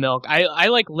almond milk. I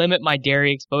like limit my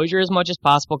dairy exposure as much as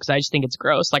possible because I just think it's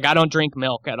gross. Like, I don't drink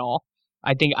milk at all.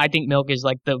 I think milk is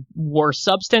like the worst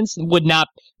substance.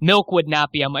 Milk would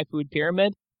not be on my food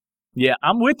pyramid. Yeah,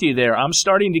 I'm with you there. I'm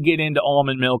starting to get into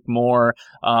almond milk more.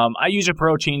 I use a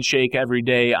protein shake every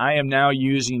day. I am now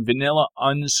using vanilla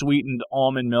unsweetened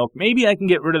almond milk. Maybe I can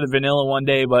get rid of the vanilla one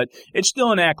day, but it's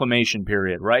still an acclimation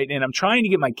period, right? And I'm trying to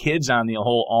get my kids on the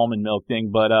whole almond milk thing,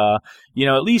 but,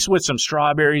 at least with some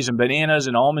strawberries and bananas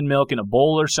and almond milk in a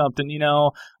bowl or something,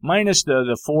 minus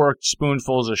the 4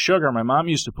 spoonfuls of sugar my mom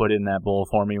used to put in that bowl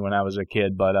for me when I was a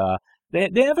kid, but,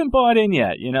 they haven't bought in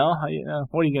yet,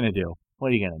 What are you going to do? What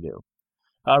are you going to do?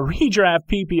 Redraft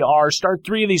PPR. Start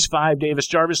 3 of these 5. Davis,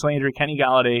 Jarvis Landry, Kenny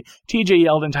Golladay, TJ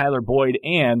Yeldon, Tyler Boyd,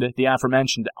 and the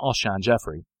aforementioned Alshon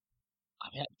Jeffrey.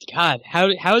 God,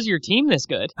 how is your team this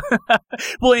good?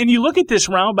 Well, and you look at this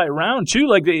round by round too,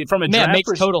 like from a draft. It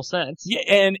makes total sense. Yeah,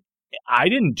 and I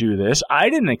didn't do this. I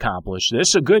didn't accomplish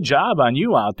this. A good job on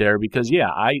you out there because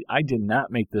I did not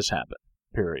make this happen.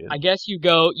 Period. I guess you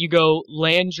go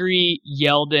Landry,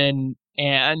 Yeldon,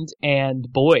 and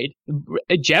Boyd.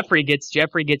 Jeffrey gets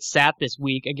sat this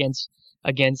week against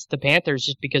the Panthers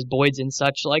just because Boyd's in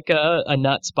such like a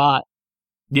nut spot.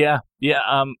 Yeah.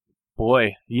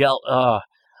 Boy,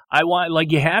 I want,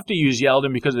 like, you have to use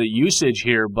Yeldon because of the usage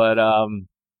here, but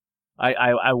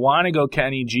I want to go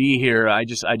Kenny G here. I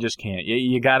just can't.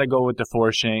 You got to go with the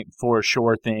for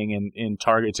sure thing in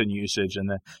targets and usage,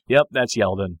 and that's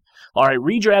Yeldon. All right,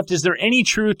 redraft. Is there any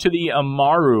truth to the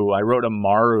Amaru? I wrote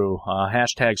Amaru,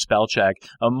 hashtag spell check.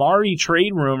 Amari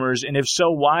trade rumors, and if so,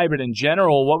 why? But in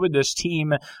general, what would this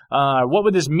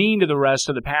mean to the rest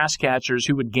of the pass catchers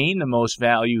who would gain the most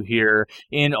value here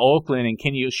in Oakland? And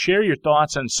can you share your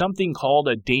thoughts on something called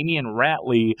a Damian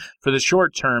Ratley for the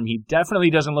short term? He definitely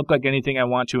doesn't look like anything I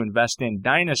want to invest in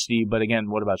Dynasty, but again,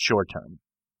 what about short term?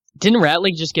 Didn't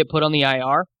Ratley just get put on the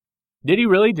IR? Did he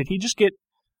really? Did he just get...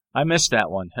 I missed that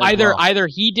one. Either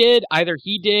he did,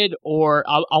 or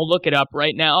I'll look it up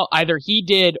right now. Either he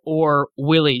did or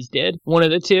Willie's did. One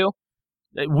of the two.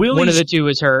 One of the two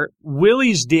was hurt.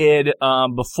 Willie's did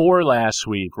before last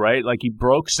week, right? Like he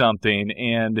broke something,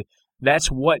 and that's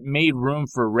what made room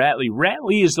for Ratley.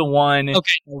 Ratley is the one.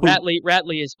 Okay,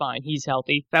 Ratley is fine. He's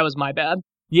healthy. That was my bad.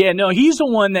 Yeah, no, he's the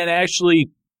one that actually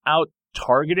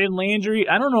out-targeted Landry.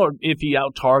 I don't know if he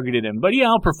out-targeted him, but he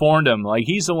outperformed him. Like,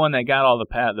 he's the one that got all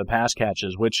the pass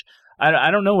catches, which I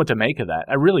don't know what to make of that.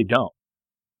 I really don't.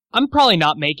 I'm probably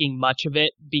not making much of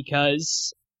it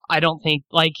because I don't think,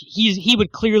 like, he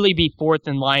would clearly be fourth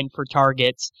in line for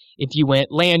targets if you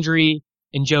went Landry,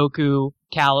 Njoku,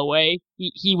 Callaway.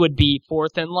 He would be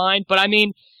fourth in line, but I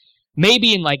mean,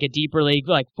 maybe in like a deeper league,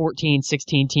 like 14,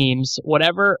 16 teams,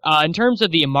 whatever. In terms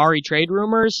of the Amari trade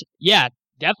rumors, yeah,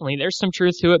 definitely. There's some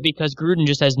truth to it because Gruden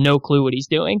just has no clue what he's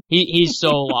doing. He's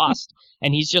so lost.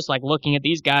 And he's just like looking at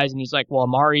these guys and he's like, well,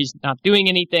 Amari's not doing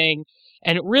anything.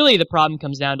 And really the problem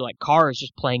comes down to like Carr is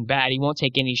just playing bad. He won't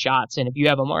take any shots. And if you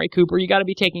have Amari Cooper, you got to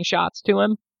be taking shots to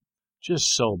him.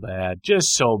 Just so bad.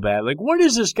 Like, what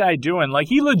is this guy doing? Like,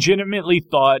 he legitimately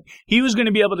thought he was going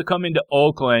to be able to come into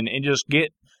Oakland and just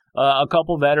get a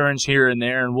couple veterans here and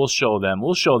there, and we'll show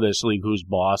this league who's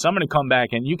boss. I'm going to come back,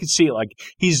 and you can see it, like,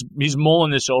 he's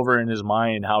mulling this over in his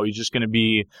mind, how he's just going to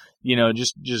be,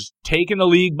 just taking the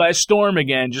league by storm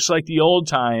again, just like the old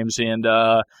times. And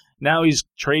now he's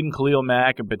trading Khalil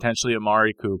Mack and potentially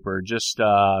Amari Cooper. Just,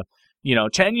 10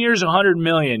 years, $100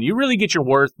 million. You really get your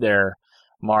worth there,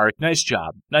 Mark. Nice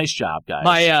job, guys.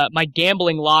 My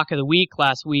gambling lock of the week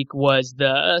last week was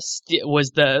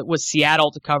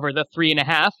Seattle to cover the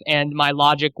 3.5, and my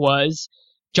logic was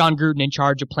John Gruden in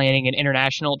charge of planning an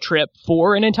international trip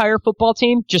for an entire football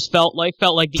team. Just felt like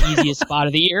the easiest spot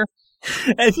of the year.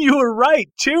 And you were right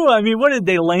too. I mean, what did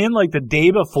they land like the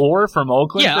day before from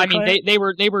Oakland? Yeah, I mean they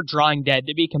were drawing dead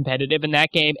to be competitive in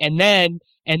that game, and then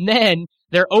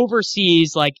they're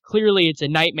overseas, like, clearly it's a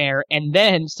nightmare, and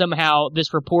then somehow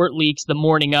this report leaks the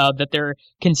morning of that they're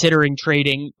considering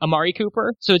trading Amari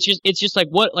Cooper. So it's just like,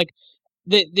 what, like,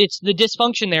 the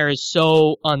dysfunction there is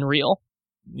so unreal.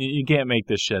 You can't make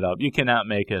this shit up. You cannot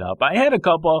make it up. I had a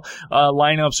couple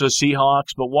lineups of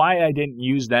Seahawks, but why I didn't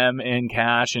use them in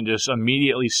cash and just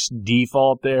immediately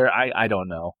default there, I don't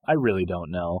know. I really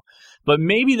don't know. But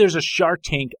maybe there's a Shark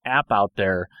Tank app out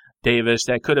there, Davis,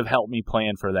 that could have helped me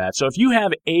plan for that. So if you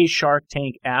have a Shark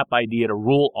Tank app idea to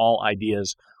rule all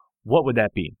ideas, what would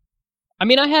that be? I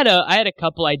mean, I had a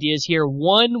couple ideas here.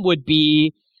 One would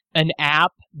be an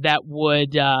app that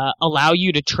would allow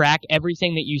you to track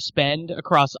everything that you spend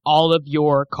across all of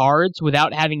your cards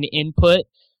without having to input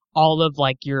all of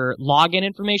like your login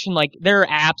information. Like there are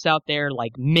apps out there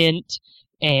like Mint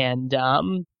and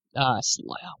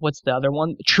what's the other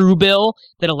one? Truebill,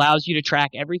 that allows you to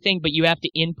track everything, but you have to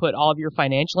input all of your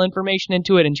financial information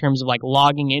into it in terms of like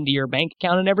logging into your bank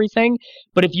account and everything.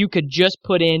 But if you could just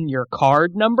put in your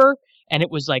card number, and it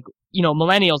was like,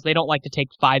 millennials, they don't like to take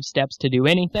 5 steps to do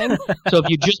anything. So if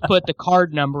you just put the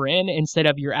card number in instead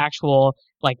of your actual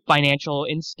like financial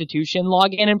institution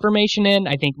login information in,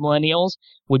 I think millennials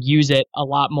would use it a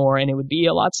lot more and it would be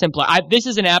a lot simpler. This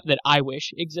is an app that I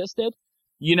wish existed.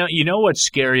 You know what's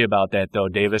scary about that though,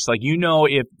 Davis? Like,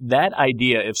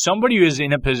 if somebody is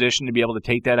in a position to be able to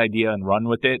take that idea and run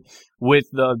with it with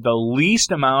the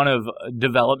least amount of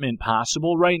development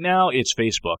possible right now, it's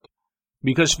Facebook.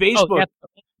 Because Facebook,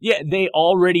 Yeah, they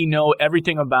already know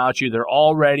everything about you. They're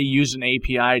already using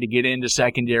API to get into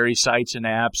secondary sites and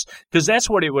apps, because that's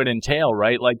what it would entail,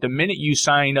 right? Like the minute you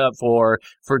sign up for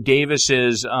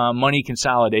Davis's money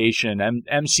consolidation,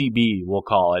 MCB, we'll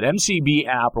call it, MCB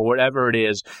app or whatever it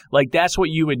is, like that's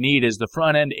what you would need is the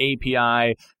front end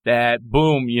API that,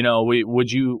 boom,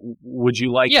 would you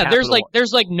like? Yeah,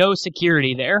 there's like no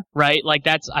security there, right? Like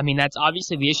that's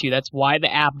obviously the issue. That's why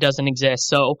the app doesn't exist.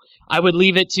 So I would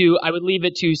leave it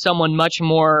to someone much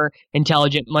more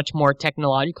intelligent, much more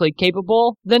technologically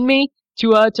capable than me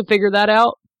to figure that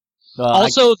out.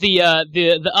 Also,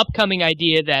 the upcoming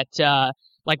idea that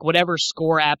like whatever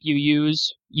score app you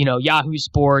use, Yahoo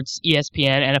Sports,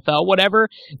 ESPN, NFL, whatever,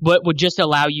 but would just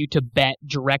allow you to bet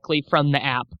directly from the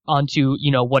app onto,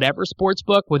 whatever sports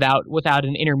book without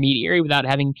an intermediary, without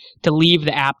having to leave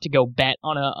the app to go bet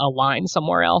on a line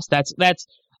somewhere else. That's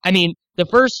the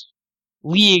first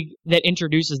league that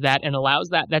introduces that and allows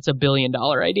that, that's $1 billion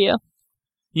idea.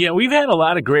 Yeah, we've had a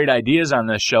lot of great ideas on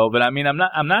this show, but I'm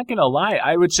not going to lie.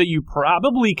 I would say you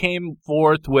probably came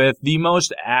forth with the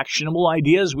most actionable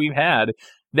ideas we've had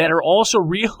that are also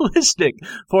realistic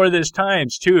for this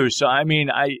times too. So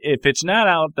if it's not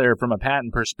out there from a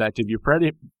patent perspective, you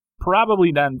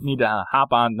probably don't need to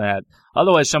hop on that.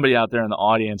 Otherwise, somebody out there in the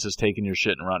audience is taking your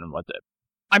shit and running with it.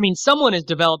 Someone is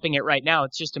developing it right now.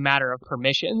 It's just a matter of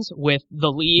permissions with the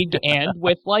league and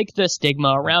with like the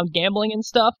stigma around gambling and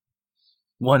stuff.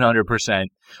 100%.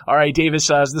 All right, Davis,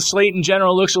 the slate in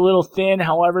general looks a little thin.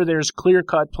 However, there's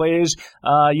clear-cut plays.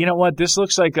 You know what? This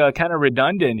looks like kind of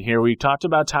redundant here. We talked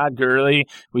about Todd Gurley.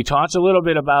 We talked a little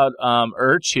bit about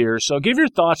Ertz here. So give your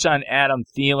thoughts on Adam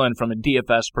Thielen from a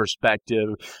DFS perspective.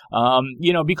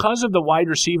 Because of the wide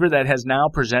receiver that has now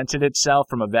presented itself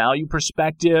from a value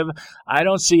perspective, I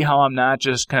don't see how I'm not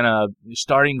just kind of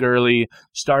starting Gurley,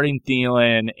 starting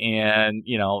Thielen, and,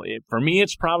 for me,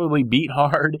 it's probably beat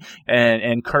hard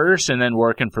and curse and then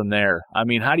working from there.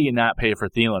 How do you not pay for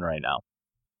Thielen right now?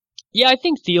 Yeah, I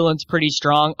think Thielen's pretty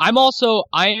strong. I am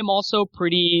also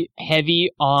pretty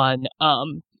heavy on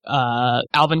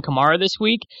Alvin Kamara this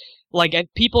week. Like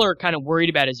people are kind of worried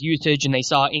about his usage, and they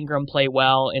saw Ingram play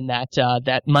well in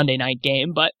that Monday night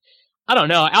game. But I don't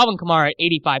know, Alvin Kamara at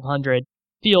 8,500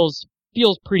 feels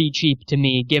pretty cheap to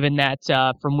me, given that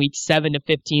from week 7 to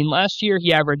 15 last year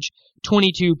he averaged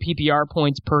 22 PPR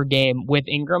points per game with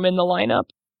Ingram in the lineup.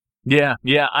 Yeah,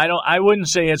 I wouldn't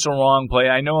say it's a wrong play.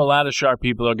 I know a lot of sharp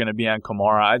people are going to be on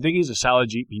Kamara. I think he's a solid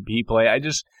GPP play.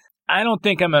 I don't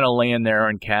think I'm going to land there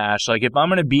in cash. Like, if I'm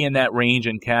going to be in that range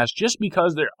in cash, just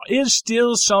because there is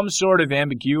still some sort of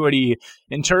ambiguity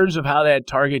in terms of how that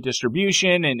target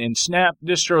distribution and snap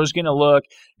distro is going to look,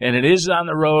 and it is on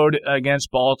the road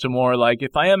against Baltimore. Like,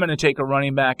 if I am going to take a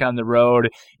running back on the road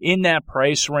in that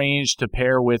price range to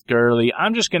pair with Gurley,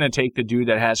 I'm just going to take the dude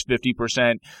that has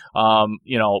 50%,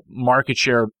 market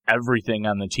share of everything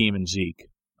on the team in Zeke.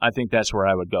 I think that's where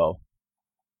I would go.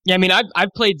 Yeah,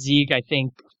 I've played Zeke, I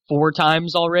think, 4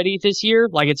 times already this year.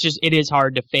 Like, it is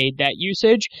hard to fade that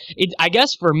usage. I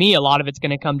guess for me, a lot of it's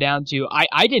going to come down to,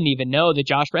 I didn't even know that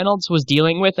Josh Reynolds was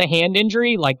dealing with a hand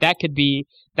injury. Like, that could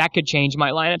change my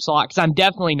lineups a lot, because I'm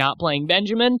definitely not playing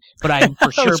Benjamin, but I'm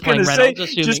for sure playing Reynolds.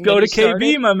 Assuming just go to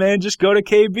KB, my man. Just go to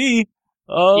KB.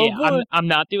 Oh, yeah, I'm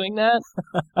not doing that.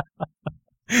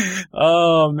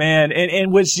 Oh man,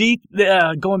 and with Zeke,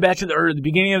 going back to the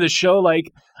beginning of the show,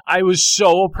 like, I was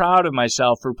so proud of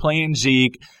myself for playing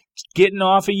Zeke, getting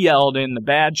off of Yeldon, the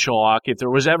bad chalk. If there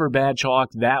was ever bad chalk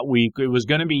that week, it was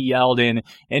going to be Yeldon,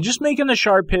 and just making the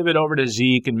sharp pivot over to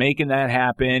Zeke and making that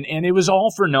happen. And it was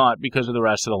all for naught because of the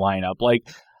rest of the lineup. Like,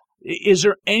 is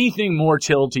there anything more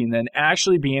tilting than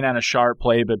actually being on a sharp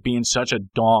play but being such a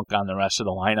donk on the rest of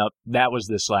the lineup? That was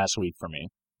this last week for me.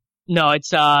 No,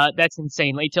 that's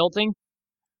insanely tilting.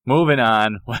 Moving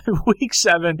on, week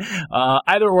 7,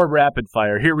 either or rapid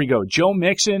fire. Here we go. Joe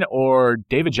Mixon or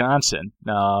David Johnson.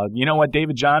 You know what,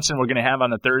 David Johnson we're going to have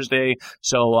on a Thursday.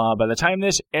 So by the time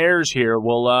this airs here,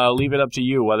 we'll leave it up to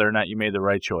you whether or not you made the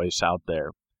right choice out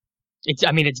there. It's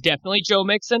definitely Joe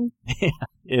Mixon. Yeah,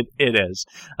 it is.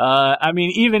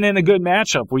 Even in a good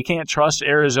matchup, we can't trust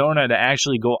Arizona to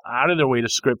actually go out of their way to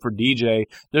script for DJ.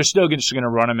 They're still just going to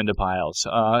run him into piles.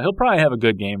 He'll probably have a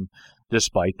good game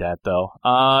despite that, though.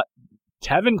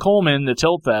 Tevin Coleman, the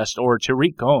Tilt Fest, or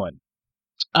Tariq Cohen?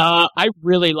 I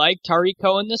really like Tariq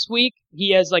Cohen this week.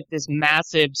 He has like this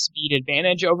massive speed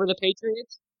advantage over the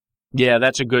Patriots. Yeah,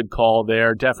 that's a good call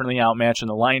there. Definitely outmatching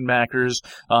the linebackers.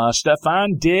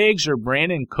 Stephon Diggs or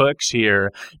Brandon Cooks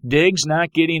here. Diggs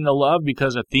not getting the love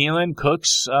because of Thielen.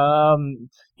 Cooks,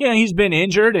 he's been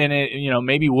injured, and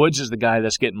maybe Woods is the guy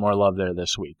that's getting more love there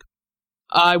this week.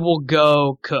 I will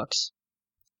go Cooks.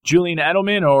 Julian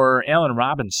Edelman or Allen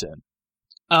Robinson?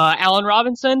 Allen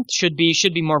Robinson should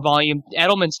be more volume.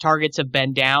 Edelman's targets have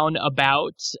been down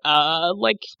about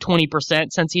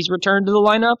 20% since he's returned to the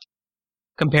lineup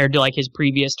compared to like his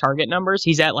previous target numbers.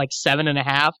 He's at like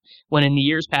 7.5 when in the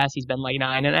years past he's been like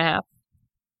 9.5.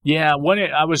 Yeah,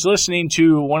 I was listening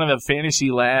to one of the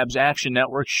Fantasy Labs Action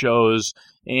Network shows,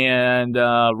 and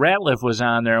Ratliff was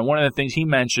on there, and one of the things he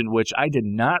mentioned, which I did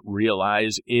not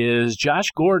realize, is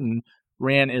Josh Gordon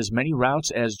ran as many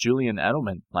routes as Julian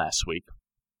Edelman last week.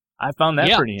 I found that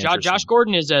pretty interesting. Josh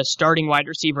Gordon is a starting wide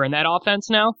receiver in that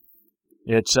offense now.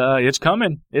 It's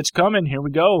coming. It's coming. Here we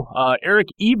go. Eric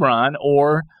Ebron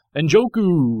or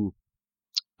Njoku.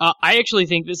 I actually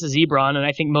think this is Ebron, and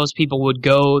I think most people would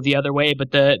go the other way, but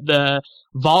the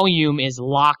volume is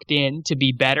locked in to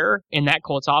be better in that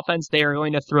Colts offense. They are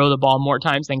going to throw the ball more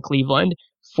times than Cleveland,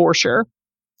 for sure.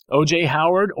 O.J.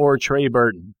 Howard or Trey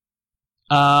Burton?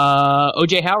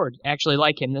 O.J. Howard. Actually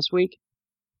like him this week.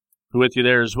 With you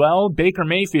there as well. Baker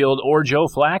Mayfield or Joe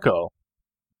Flacco?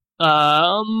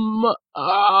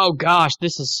 Oh gosh,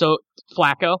 this is so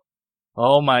Flacco.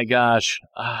 Oh my gosh.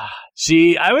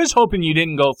 See, I was hoping you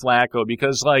didn't go Flacco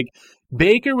because like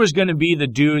Baker was going to be the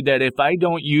dude that if I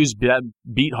don't use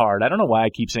beat hard, I don't know why I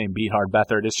keep saying beat hard,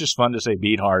 Bethard. It's just fun to say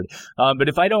beat hard. But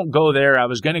if I don't go there, I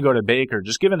was going to go to Baker,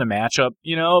 just given the matchup,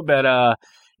 but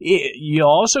you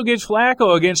also get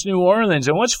Flacco against New Orleans.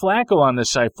 And what's Flacco on this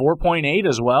side? 4.8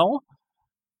 as well?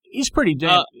 He's pretty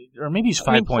damn, or maybe he's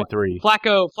 5.3.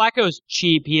 Flacco's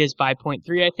cheap. He is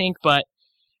 5.3, I think, but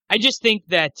I just think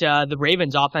that the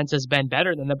Ravens offense has been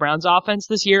better than the Browns offense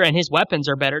this year, and his weapons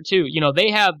are better too. They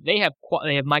have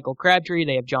Michael Crabtree,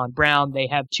 they have John Brown, they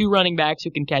have 2 running backs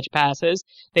who can catch passes,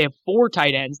 they have 4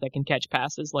 tight ends that can catch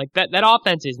passes. Like that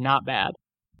offense is not bad.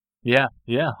 Yeah.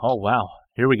 Oh wow.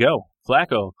 Here we go.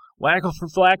 Flacco. Wacko for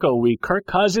Flacco week. Kirk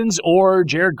Cousins or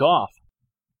Jared Goff?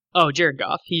 Oh, Jared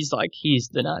Goff. He's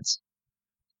the nuts.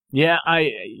 Yeah,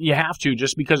 you have to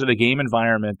just because of the game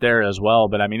environment there as well.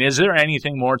 But I mean, is there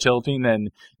anything more tilting than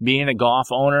being a Goff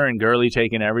owner and Gurley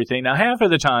taking everything? Now, half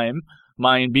of the time,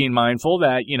 being mindful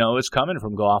that, it's coming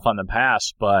from Goff on the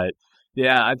pass, but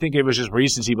yeah, I think it was just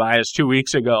recency bias 2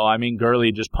 weeks ago. I mean,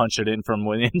 Gurley just punched it in from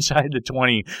inside the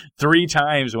 20 3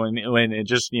 times when it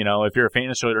just, if you're a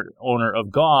fantasy owner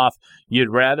of Goff, you'd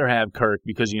rather have Kirk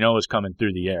because it's coming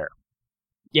through the air.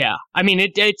 Yeah, I mean,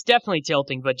 it's definitely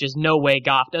tilting, but just no way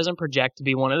Goff doesn't project to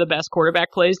be one of the best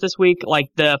quarterback plays this week. Like,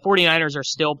 the 49ers are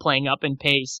still playing up in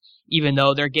pace, even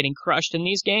though they're getting crushed in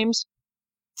these games.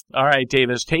 All right,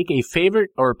 Davis, take a favorite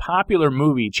or popular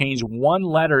movie, change one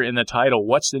letter in the title.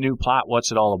 What's the new plot?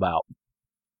 What's it all about?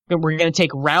 We're going to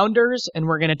take Rounders and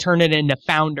we're going to turn it into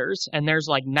Founders. And there's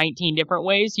like 19 different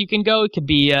ways you can go. It could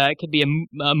be a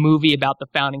movie about the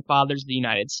founding fathers of the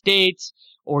United States,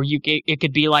 or it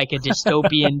could be like a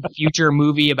dystopian future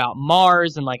movie about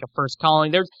Mars and like a first colony.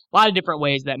 There's a lot of different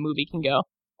ways that movie can go.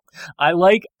 I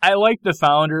like the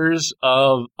founders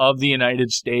of the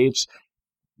United States,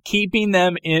 keeping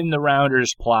them in the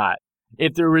Rounders plot.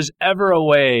 If there was ever a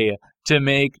way to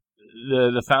make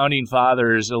the founding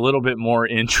fathers a little bit more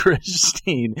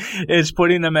interesting, it's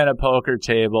putting them at a poker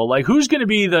table. Like, who's going to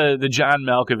be the John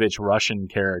Malkovich Russian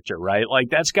character, right? Like,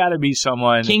 that's got to be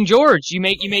someone. King George. You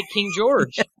make King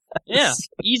George. Yeah,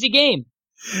 easy game.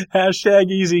 Hashtag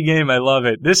easy game. I love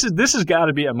it. This has got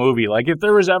to be a movie. Like, if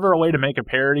there was ever a way to make a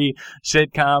parody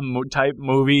sitcom type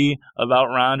movie about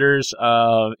Rounders,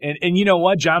 and you know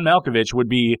what? John Malkovich would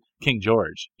be King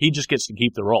George. He just gets to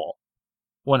keep the role.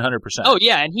 100%. Oh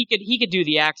yeah, and he could do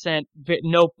the accent,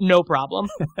 no problem.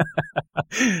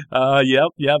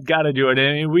 Yep, got to do it.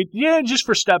 And just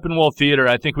for Steppenwolf Theater,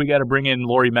 I think we got to bring in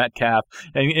Laurie Metcalf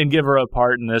and give her a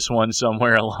part in this one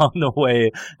somewhere along the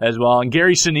way as well. And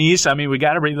Gary Sinise, I mean, we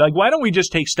got to bring, like, why don't we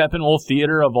just take Steppenwolf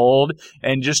Theater of old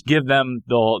and just give them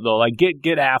the like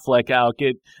get Affleck out,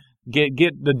 get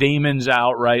the Damons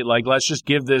out, right? Like, let's just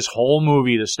give this whole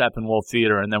movie to Steppenwolf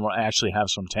Theater, and then we'll actually have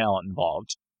some talent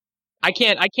involved. I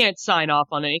can't sign off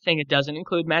on anything that doesn't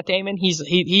include Matt Damon.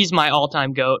 He's my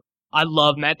all-time GOAT. I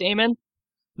love Matt Damon.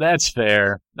 That's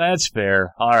fair.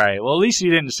 All right. Well, at least you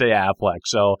didn't say Affleck,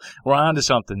 so we're on to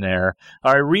something there.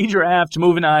 All right, redraft.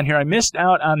 Moving on here. I missed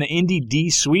out on the Indy D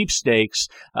sweepstakes.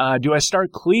 Do I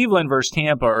start Cleveland versus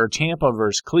Tampa or Tampa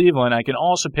versus Cleveland? I can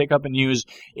also pick up and use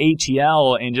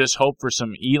ATL and just hope for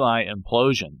some Eli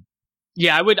implosion.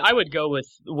 Yeah, I would go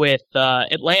with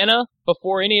Atlanta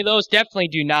before any of those. Definitely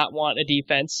do not want a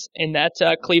defense in that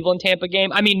Cleveland-Tampa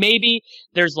game. I mean, maybe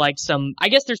there's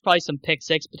there's probably some pick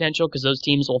six potential because those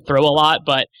teams will throw a lot,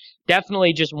 but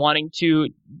definitely wanting to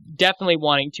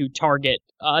target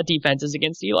defenses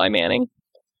against Eli Manning.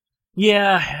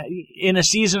 Yeah, in a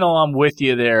seasonal, I'm with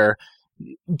you there.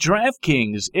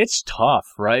 DraftKings, it's tough,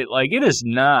 right? Like, it is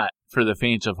not for the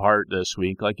faint of heart this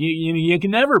week. Like, you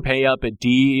can never pay up at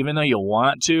D, even though you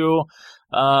want to.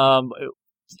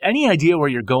 Any idea where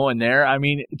you're going there? I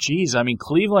mean, geez,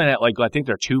 Cleveland at I think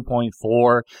they're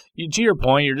 2.4. To your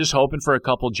point, you're just hoping for a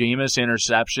couple Jameis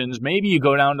interceptions. Maybe you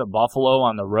go down to Buffalo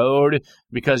on the road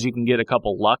because you can get a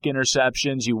couple luck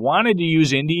interceptions. You wanted to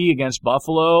use Indy against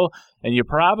Buffalo, and you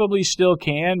probably still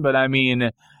can, but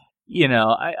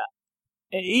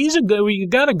you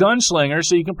got a gunslinger,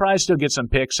 so you can probably still get some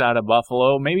picks out of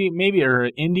Buffalo, maybe or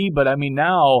Indy, but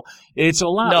now it's a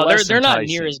lot less. No, they're not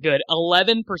near as good.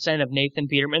 11% of Nathan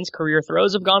Peterman's career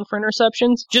throws have gone for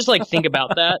interceptions. Just think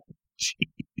about that.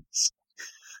 Jeez.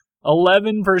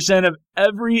 11% of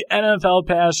every NFL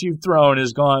pass you've thrown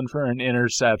has gone for an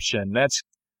interception. That's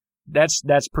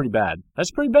pretty bad.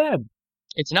 That's pretty bad.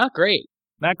 It's not great.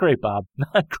 Not great, Bob.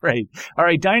 Not great. All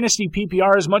right, Dynasty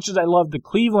PPR, as much as I love the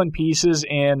Cleveland pieces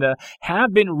and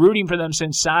have been rooting for them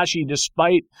since Sashi,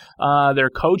 despite their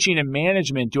coaching and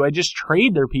management, do I just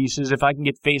trade their pieces if I can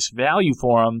get face value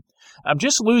for them? I'm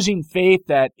just losing faith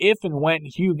that if and when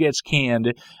Hugh gets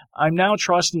canned, I'm now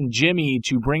trusting Jimmy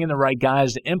to bring in the right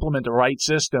guys to implement the right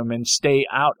system and stay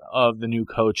out of the new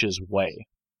coach's way.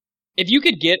 If you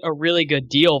could get a really good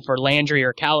deal for Landry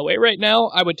or Callaway right now,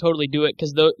 I would totally do it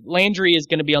because Landry is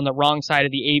going to be on the wrong side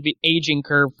of the aging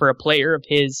curve for a player of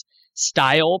his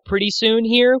style pretty soon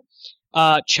here.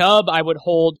 Chubb, I would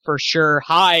hold for sure.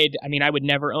 Hyde, I would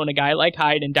never own a guy like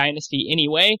Hyde in Dynasty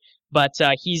anyway, but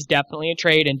he's definitely a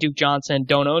trade, and Duke Johnson,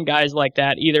 don't own guys like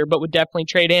that either, but would definitely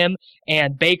trade him,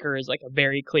 and Baker is a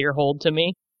very clear hold to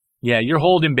me. Yeah, you're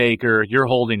holding Baker, you're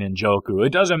holding Njoku.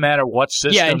 It doesn't matter what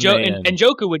system. Yeah, and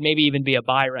Njoku would maybe even be a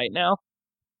buy right now.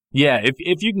 Yeah,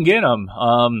 if you can get him.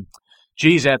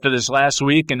 After this last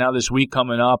week and now this week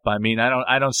coming up, I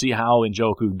don't see how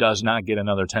Njoku does not get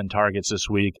another 10 targets this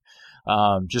week,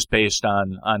 just based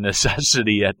on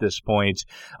necessity at this point.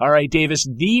 All right, Davis,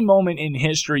 the moment in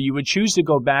history you would choose to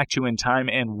go back to in time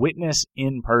and witness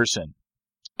in person.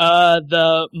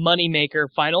 The moneymaker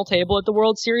final table at the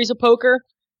World Series of Poker.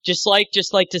 Just like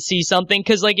to see something,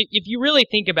 because if you really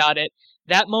think about it,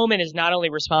 that moment is not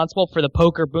only responsible for the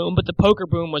poker boom, but the poker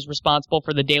boom was responsible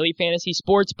for the daily fantasy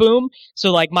sports boom.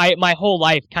 So my whole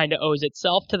life kind of owes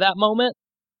itself to that moment.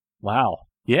 Wow.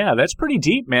 Yeah, that's pretty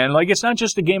deep, man. It's not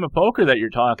just a game of poker that you're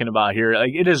talking about here.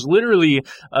 It is literally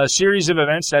a series of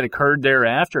events that occurred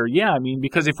thereafter. Yeah,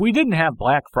 because if we didn't have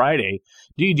Black Friday,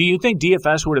 do you think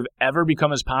DFS would have ever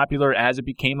become as popular as it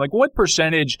became? What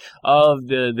percentage of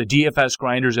the DFS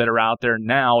grinders that are out there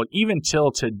now, even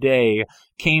till today,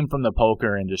 came from the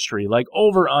poker industry?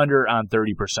 Over, under on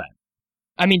 30%.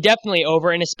 Definitely over,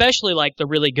 and especially the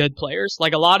really good players.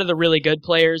 A lot of the really good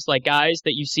players, guys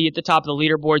that you see at the top of the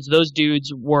leaderboards, those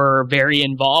dudes were very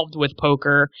involved with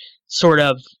poker sort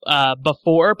of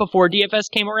before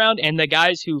DFS came around, and the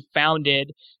guys who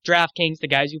founded DraftKings, the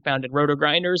guys who founded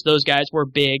RotoGrinders, those guys were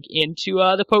big into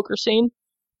the poker scene.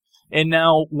 And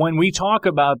now when we talk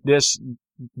about this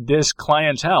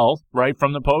clientele, right,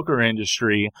 from the poker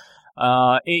industry,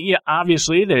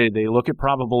 obviously they look at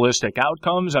probabilistic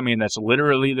outcomes. That's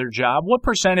literally their job. What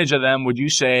percentage of them would you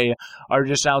say are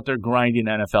just out there grinding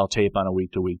NFL tape on a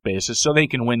week-to-week basis so they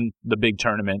can win the big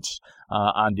tournaments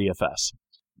on DFS?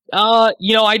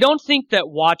 I don't think that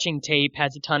watching tape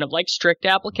has a ton of strict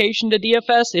application to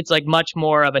DFS. It's much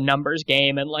more of a numbers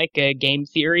game and a game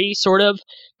theory sort of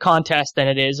contest than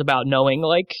it is about knowing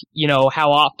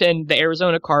how often the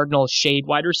Arizona Cardinals shade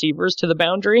wide receivers to the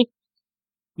boundary.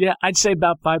 Yeah, I'd say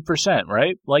about 5%,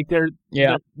 right?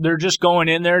 They're just going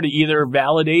in there to either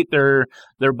validate their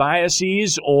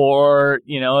biases or,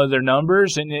 their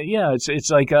numbers. And it's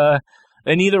like an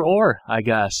either or, I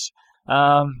guess.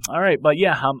 All right, but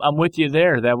yeah, I'm with you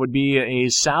there. That would be a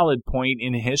solid point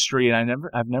in history, and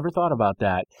I've never thought about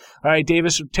that. All right,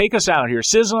 Davis, take us out here.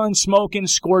 Sizzling, smoking,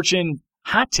 scorching,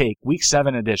 hot take, Week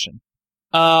 7 edition.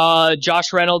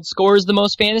 Josh Reynolds scores the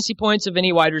most fantasy points of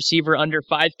any wide receiver under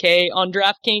 5K on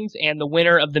DraftKings, and the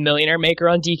winner of the Millionaire Maker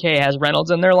on DK has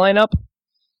Reynolds in their lineup.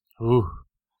 Ooh,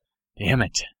 damn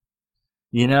it.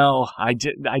 I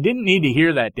didn't need to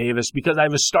hear that, Davis, because I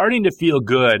was starting to feel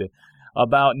good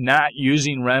about not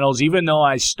using Reynolds, even though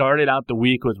I started out the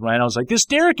week with Reynolds. This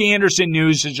Derek Anderson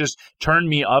news has just turned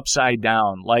me upside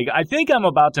down. I think I'm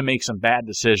about to make some bad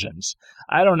decisions.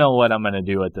 I don't know what I'm going to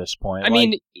do at this point.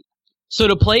 So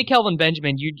to play Kelvin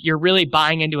Benjamin, you're really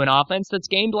buying into an offense that's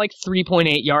gained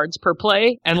 3.8 yards per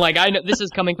play. And I know this is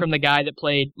coming from the guy that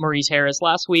played Maurice Harris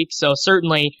last week, so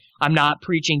certainly I'm not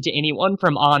preaching to anyone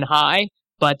from on high.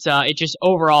 but it just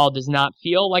overall does not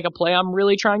feel like a play I'm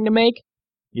really trying to make.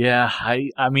 Yeah,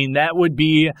 I mean, that would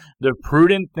be the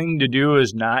prudent thing to do,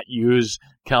 is not use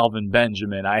Kelvin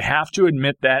Benjamin. I have to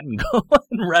admit that and go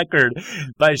on record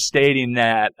by stating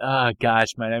that.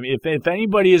 Gosh, man, I mean, if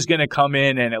anybody is going to come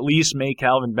in and at least make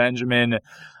Kelvin Benjamin,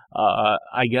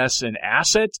 I guess, an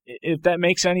asset, if that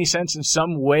makes any sense in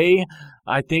some way,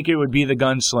 I think it would be the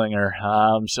gunslinger.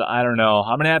 So I don't know.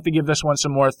 I'm going to have to give this one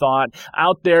some more thought.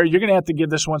 Out there, you're going to have to give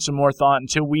this one some more thought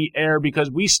until we air, because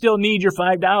we still need your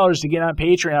 $5 to get on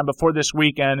Patreon before this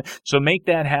weekend. So make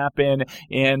that happen.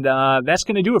 And that's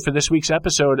going to do it for this week's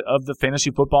episode of the Fantasy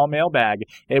Football Mailbag,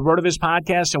 a RotoViz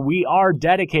podcast, and we are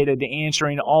dedicated to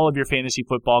answering all of your fantasy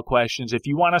football questions. If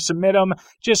you want to submit them,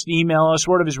 just email us,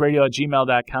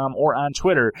 rotovizradio@gmail.com, or on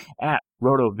Twitter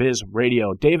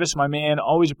 @RotoVizRadio. Davis, my man,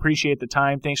 always appreciate the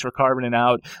time. Thanks for carving it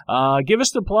out. Give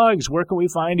us the plugs. Where can we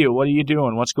find you? What are you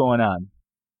doing? What's going on?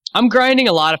 I'm grinding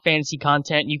a lot of fantasy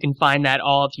content. You can find that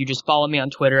all if you just follow me on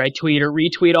Twitter. I tweet or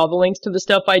retweet all the links to the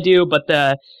stuff I do, but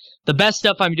the best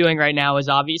stuff I'm doing right now is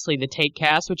obviously the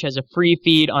Takecast, which has a free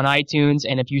feed on iTunes.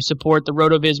 And if you support the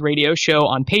RotoViz Radio Show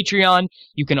on Patreon,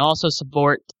 you can also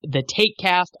support the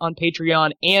Takecast on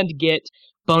Patreon and get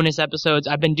bonus episodes.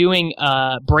 I've been doing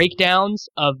breakdowns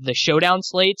of the showdown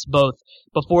slates, both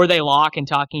before they lock and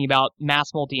talking about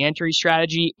mass multi-entry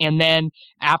strategy, and then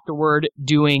afterward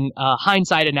doing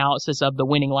hindsight analysis of the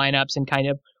winning lineups and kind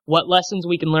of what lessons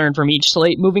we can learn from each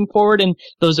slate moving forward. And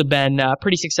those have been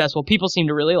pretty successful. People seem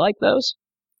to really like those.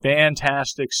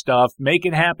 Fantastic stuff. Make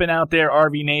it happen out there,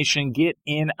 RV Nation. Get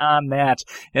in on that.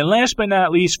 And last but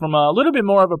not least, from a little bit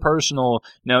more of a personal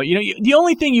note, the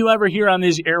only thing you ever hear on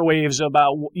these airwaves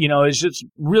about, is just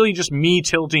really just me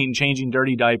tilting, changing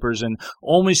dirty diapers, and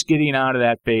almost getting out of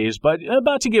that phase. But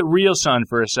about to get real, son,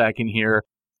 for a second here.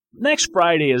 Next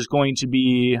Friday is going to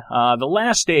be the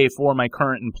last day for my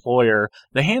current employer.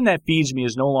 The hand that feeds me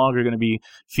is no longer going to be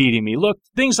feeding me. Look,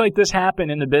 things like this happen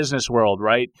in the business world,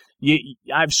 right?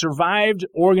 I've survived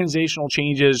organizational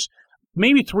changes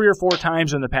maybe 3 or 4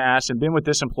 times in the past and been with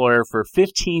this employer for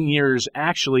 15 years,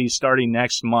 actually starting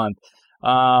next month.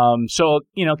 So,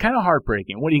 kind of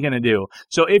heartbreaking. What are you going to do?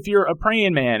 So if you're a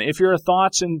praying man, if you're a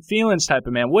thoughts and feelings type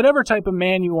of man, whatever type of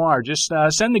man you are, just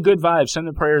send the good vibes, send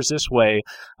the prayers this way.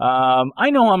 I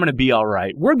know I'm going to be all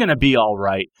right. We're going to be all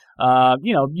right.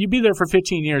 You be there for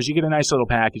 15 years, you get a nice little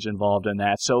package involved in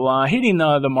that. So, hitting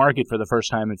the market for the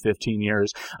first time in 15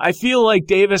 years. I feel like,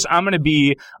 Davis, I'm going to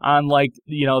be on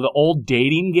the old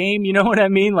dating game. You know what I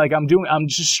mean? Like I'm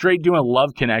just straight doing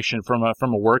love connection from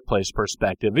a workplace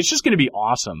perspective. It's just going to be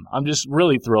awesome. I'm just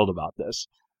really thrilled about this.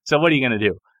 So what are you going to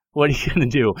do? What are you going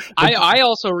to do? I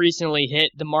also recently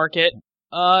hit the market.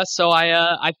 So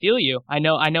I feel you. I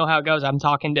know how it goes.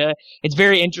 It's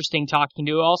very interesting talking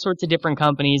to all sorts of different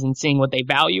companies and seeing what they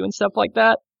value and stuff like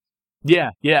that.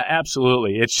 Yeah,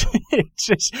 absolutely. It's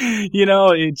just,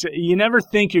 you never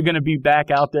think you're going to be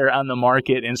back out there on the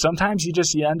market, and sometimes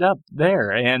you end up there,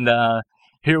 and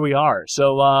here we are.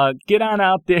 So get on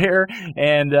out there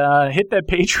and hit that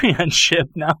Patreon ship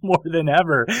now more than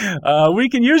ever. We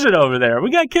can use it over there.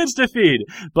 We got kids to feed.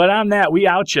 But on that, we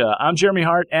out ya. I'm Jeremy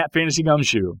Hart at Fantasy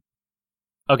Gumshoe.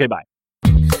 Okay, bye.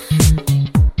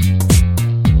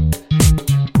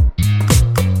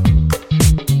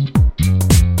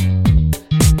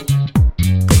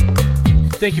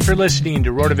 Thank you for listening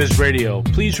to RotoViz Radio.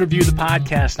 Please review the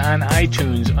podcast on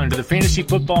iTunes under the Fantasy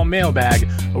Football Mailbag,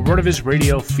 a RotoViz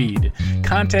Radio feed.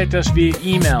 Contact us via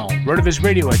email,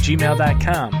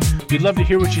 rotovizradio@gmail.com. We'd love to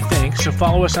hear what you think, so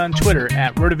follow us on Twitter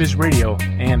at RotoViz Radio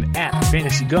and at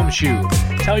Fantasy Gumshoe.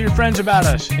 Tell your friends about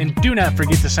us, and do not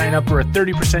forget to sign up for a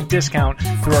 30% discount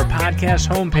through our podcast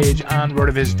homepage on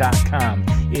rotoviz.com.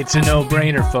 It's a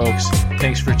no-brainer, folks.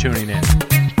 Thanks for tuning in.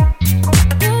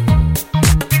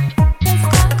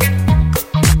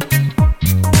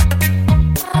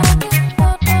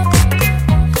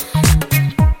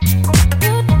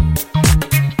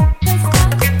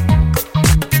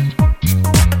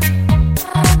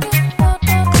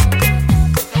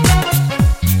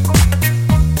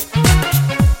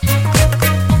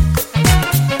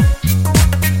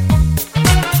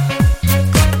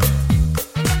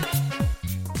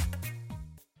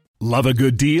 Love a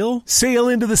good deal? Sail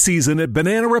into the season at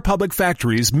Banana Republic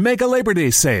Factory's Mega Labor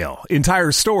Day Sale.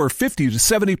 Entire store 50 to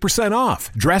 70%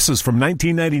 off. Dresses from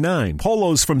 $19.99.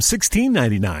 Polos from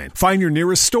 $16.99. Find your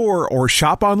nearest store or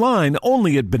shop online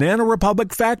only at Banana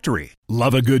Republic Factory.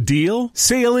 Love a good deal?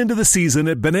 Sail into the season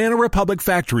at Banana Republic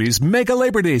Factory's Mega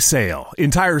Labor Day Sale.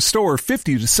 Entire store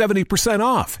 50 to 70%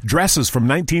 off. Dresses from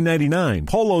 $19.99.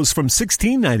 Polos from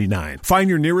 $16.99. Find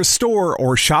your nearest store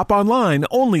or shop online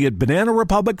only at Banana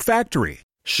Republic Factory.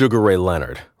 Sugar Ray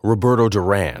Leonard, Roberto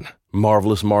Duran,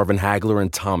 Marvelous Marvin Hagler,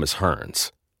 and Thomas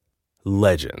Hearns.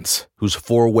 Legends, whose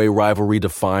four-way rivalry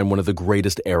defined one of the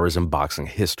greatest eras in boxing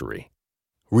history.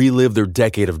 Relive their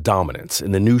decade of dominance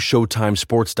in the new Showtime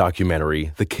sports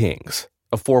documentary, The Kings,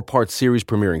 a 4-part series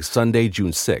premiering Sunday,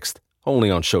 June 6th, only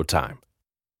on Showtime.